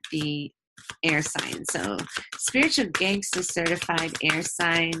at the air sign. So spiritual gangster certified air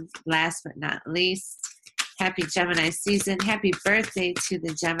sign. Last but not least, happy Gemini season. Happy birthday to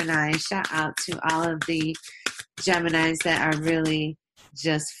the Gemini. Shout out to all of the Geminis that are really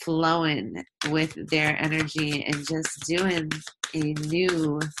just flowing with their energy and just doing a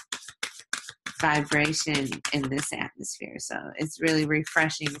new vibration in this atmosphere. So it's really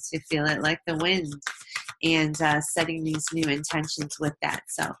refreshing to feel it like the wind, and setting these new intentions with that.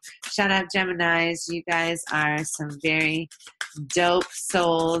 So shout out Geminis. You guys are some very dope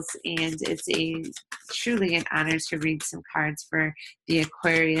souls, and it's truly an honor to read some cards for the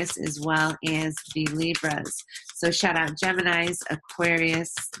Aquarius as well as the Libras. So shout out Geminis,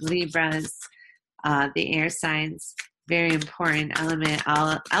 Aquarius, Libras, the air signs. Very important element.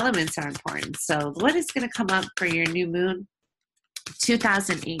 All elements are important. So what is going to come up for your new moon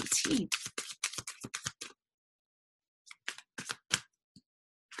 2018?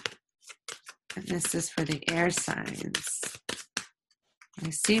 And this is for the air signs. I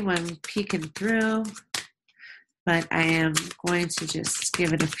see one peeking through, but I am going to just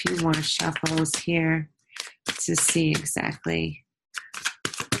give it a few more shuffles here to see exactly.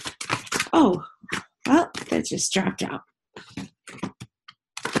 Oh, well, that just dropped out.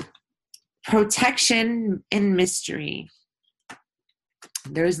 Protection and mystery.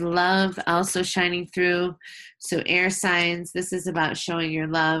 There's love also shining through. So air signs, this is about showing your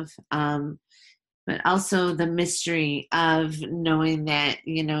love, but also the mystery of knowing that,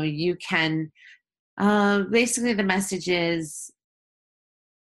 you know, you can, basically the message is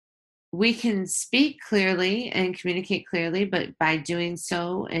we can speak clearly and communicate clearly, but by doing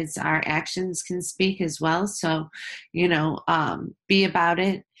so, it's our actions can speak as well. So, you know, be about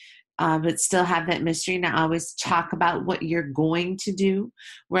it. But still have that mystery. Not always talk about what you're going to do,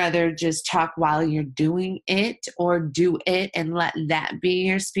 rather just talk while you're doing it, or do it and let that be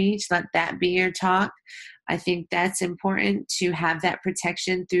your speech, let that be your talk. I think that's important to have that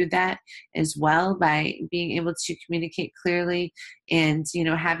protection through that as well, by being able to communicate clearly and, you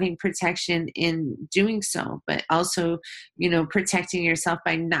know, having protection in doing so, but also, you know, protecting yourself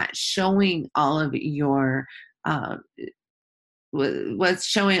by not showing all of your what's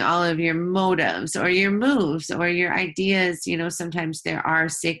showing all of your motives or your moves or your ideas. You know, sometimes there are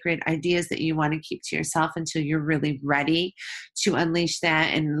sacred ideas that you want to keep to yourself until you're really ready to unleash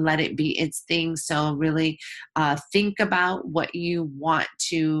that and let it be its thing. So really think about what you want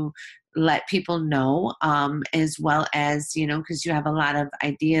to let people know, as well as, you know, because you have a lot of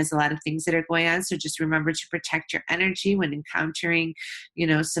ideas, a lot of things that are going on. So just remember to protect your energy when encountering, you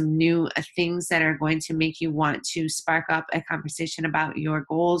know, some new things that are going to make you want to spark up a conversation about your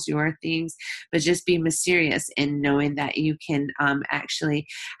goals, your things, but just be mysterious in knowing that you can actually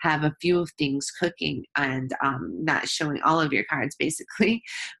have a few things cooking and not showing all of your cards basically,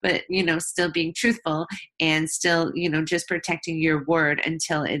 but, you know, still being truthful and still, you know, just protecting your word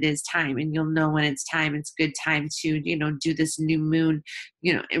until it is time. And you'll know when it's time. It's good time to, you know, do this new moon,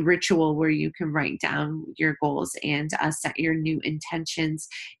 you know, ritual where you can write down your goals and set your new intentions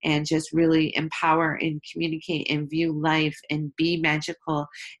and just really empower and communicate and view life and be magical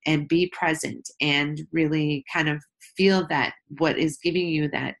and be present and really kind of feel that what is giving you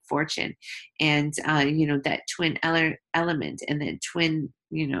that fortune and, you know, that twin element and then twin,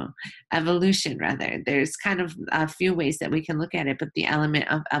 you know, evolution rather. There's kind of a few ways that we can look at it, but the element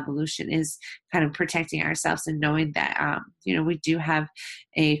of evolution is kind of protecting ourselves and knowing that, you know, we do have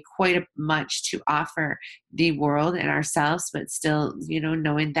quite much to offer the world and ourselves, but still, you know,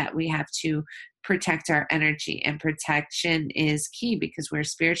 knowing that we have to protect our energy, and protection is key because we're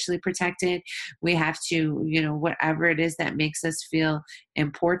spiritually protected. We have to, you know, whatever it is that makes us feel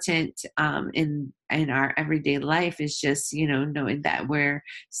important in our everyday life is just, you know, knowing that we're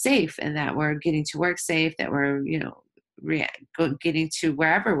safe and that we're getting to work safe, that we're, you know, getting to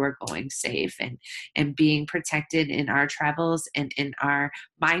wherever we're going safe and being protected in our travels and in our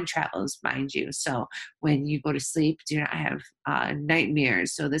mind travels, mind you. So when you go to sleep, do not have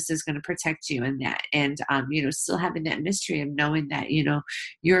nightmares. So this is going to protect you in that. And, you know, still having that mystery of knowing that, you know,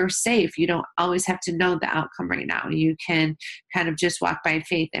 you're safe. You don't always have to know the outcome right now. You can kind of just walk by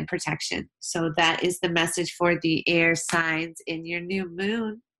faith and protection. So that is the message for the air signs in your new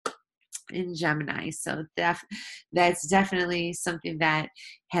moon in Gemini. So that's definitely something that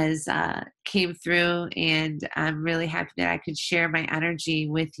has came through, and I'm really happy that I could share my energy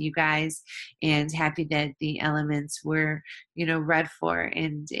with you guys, and happy that the elements were, you know, read for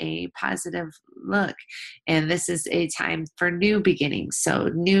and a positive look. And this is a time for new beginnings, so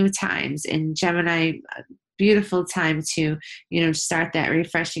new times in Gemini. Beautiful time to, you know, start that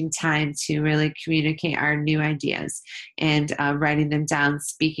refreshing time to really communicate our new ideas and writing them down,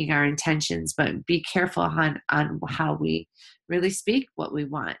 speaking our intentions, but be careful on how we really speak what we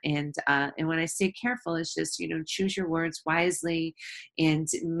want. And when I say careful, it's just, you know, choose your words wisely and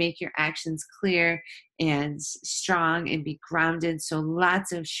make your actions clear and strong and be grounded. So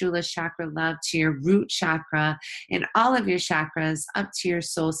lots of Shula chakra love to your root chakra and all of your chakras up to your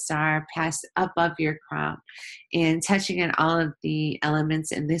soul star, past above your crown, and touching on all of the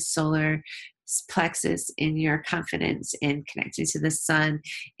elements in this solar plexus in your confidence and connecting to the sun,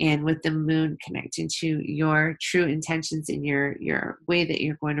 and with the moon connecting to your true intentions in your way that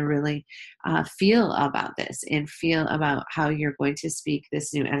you're going to really feel about this and feel about how you're going to speak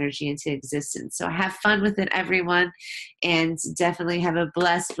this new energy into existence. So have fun with it, everyone, and definitely have a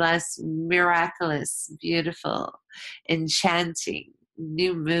blessed, miraculous, beautiful, enchanting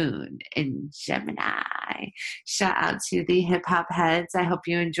new moon in Gemini. Shout out to the hip hop heads. I hope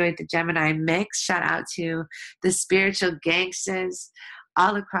you enjoyed the Gemini mix. Shout out to the spiritual gangsters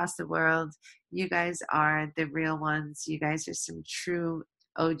all across the world. You guys are the real ones. You guys are some true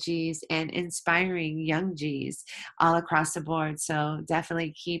OGs and inspiring young Gs all across the board. So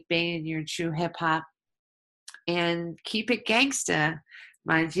definitely keep being your true hip hop and keep it gangsta,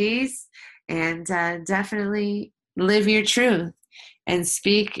 my Gs. And definitely live your truth and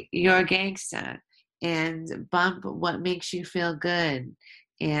speak your gangsta and bump what makes you feel good.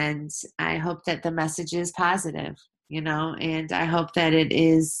 And I hope that the message is positive, and I hope that it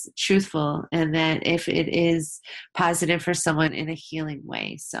is truthful and that if it is positive for someone in a healing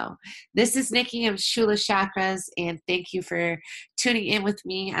way. So this is Nikki of Shula Chakras, and thank you for tuning in with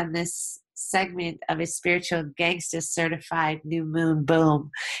me on this segment of a Spiritual Gangsta Certified New Moon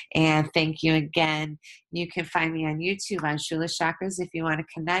Boom. And thank you again. You can find me on YouTube on Shula Chakras if you want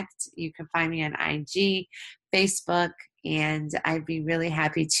to connect. You can find me on IG, Facebook, and I'd be really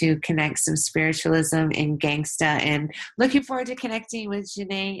happy to connect some spiritualism and gangsta, and looking forward to connecting with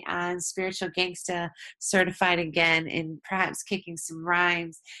Janae on Spiritual Gangsta Certified again, and perhaps kicking some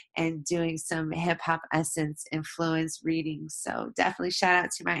rhymes and doing some hip-hop essence influence readings. So definitely shout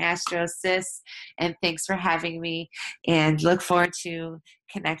out to my Astro sis, and thanks for having me, and look forward to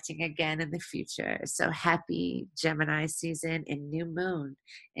connecting again in the future. So happy Gemini season and new moon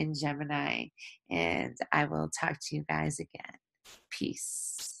in Gemini. And I will talk to you guys again.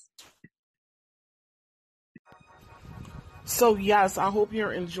 Peace. So yes, I hope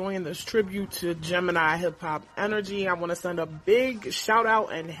you're enjoying this tribute to Gemini hip hop energy. I want to send a big shout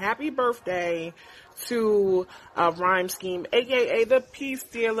out and happy birthday to Rhyme Scheme, aka the Peace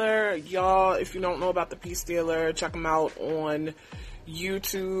Dealer. Y'all, if you don't know about the Peace Dealer, check him out on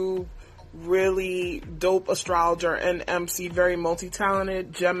YouTube. Really dope astrologer and MC, very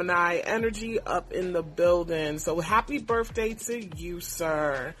multi-talented, Gemini energy up in the building. So happy birthday to you,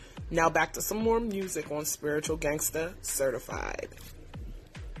 sir. Now back to some more music on Spiritual Gangsta Certified.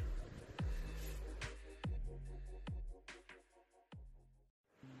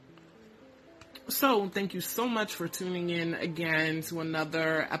 So, thank you so much for tuning in again to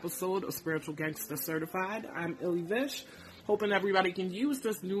another episode of Spiritual Gangsta Certified. I'm Illy Vish, hoping everybody can use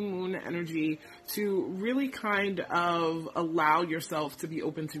this new moon energy to really kind of allow yourself to be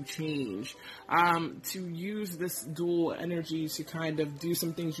open to change, to use this dual energy to kind of do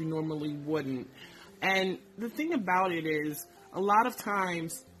some things you normally wouldn't. And the thing about it is, a lot of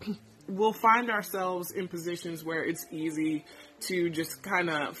times we'll find ourselves in positions where it's easy to just kind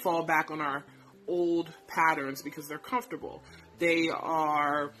of fall back on our old patterns because they're comfortable. They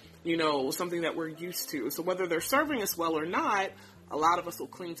are, something that we're used to. So whether they're serving us well or not, a lot of us will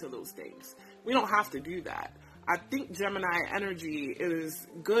cling to those things. We don't have to do that. I think Gemini energy is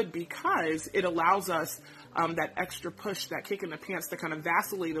good because it allows us that extra push, that kick in the pants to kind of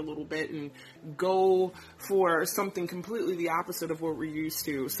vacillate a little bit and go for something completely the opposite of what we're used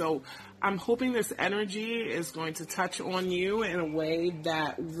to. So I'm hoping this energy is going to touch on you in a way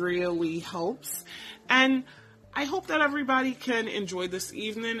that really helps. And I hope that everybody can enjoy this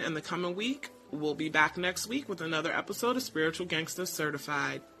evening and the coming week. We'll be back next week with another episode of Spiritual Gangsta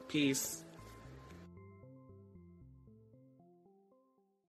Certified. Peace.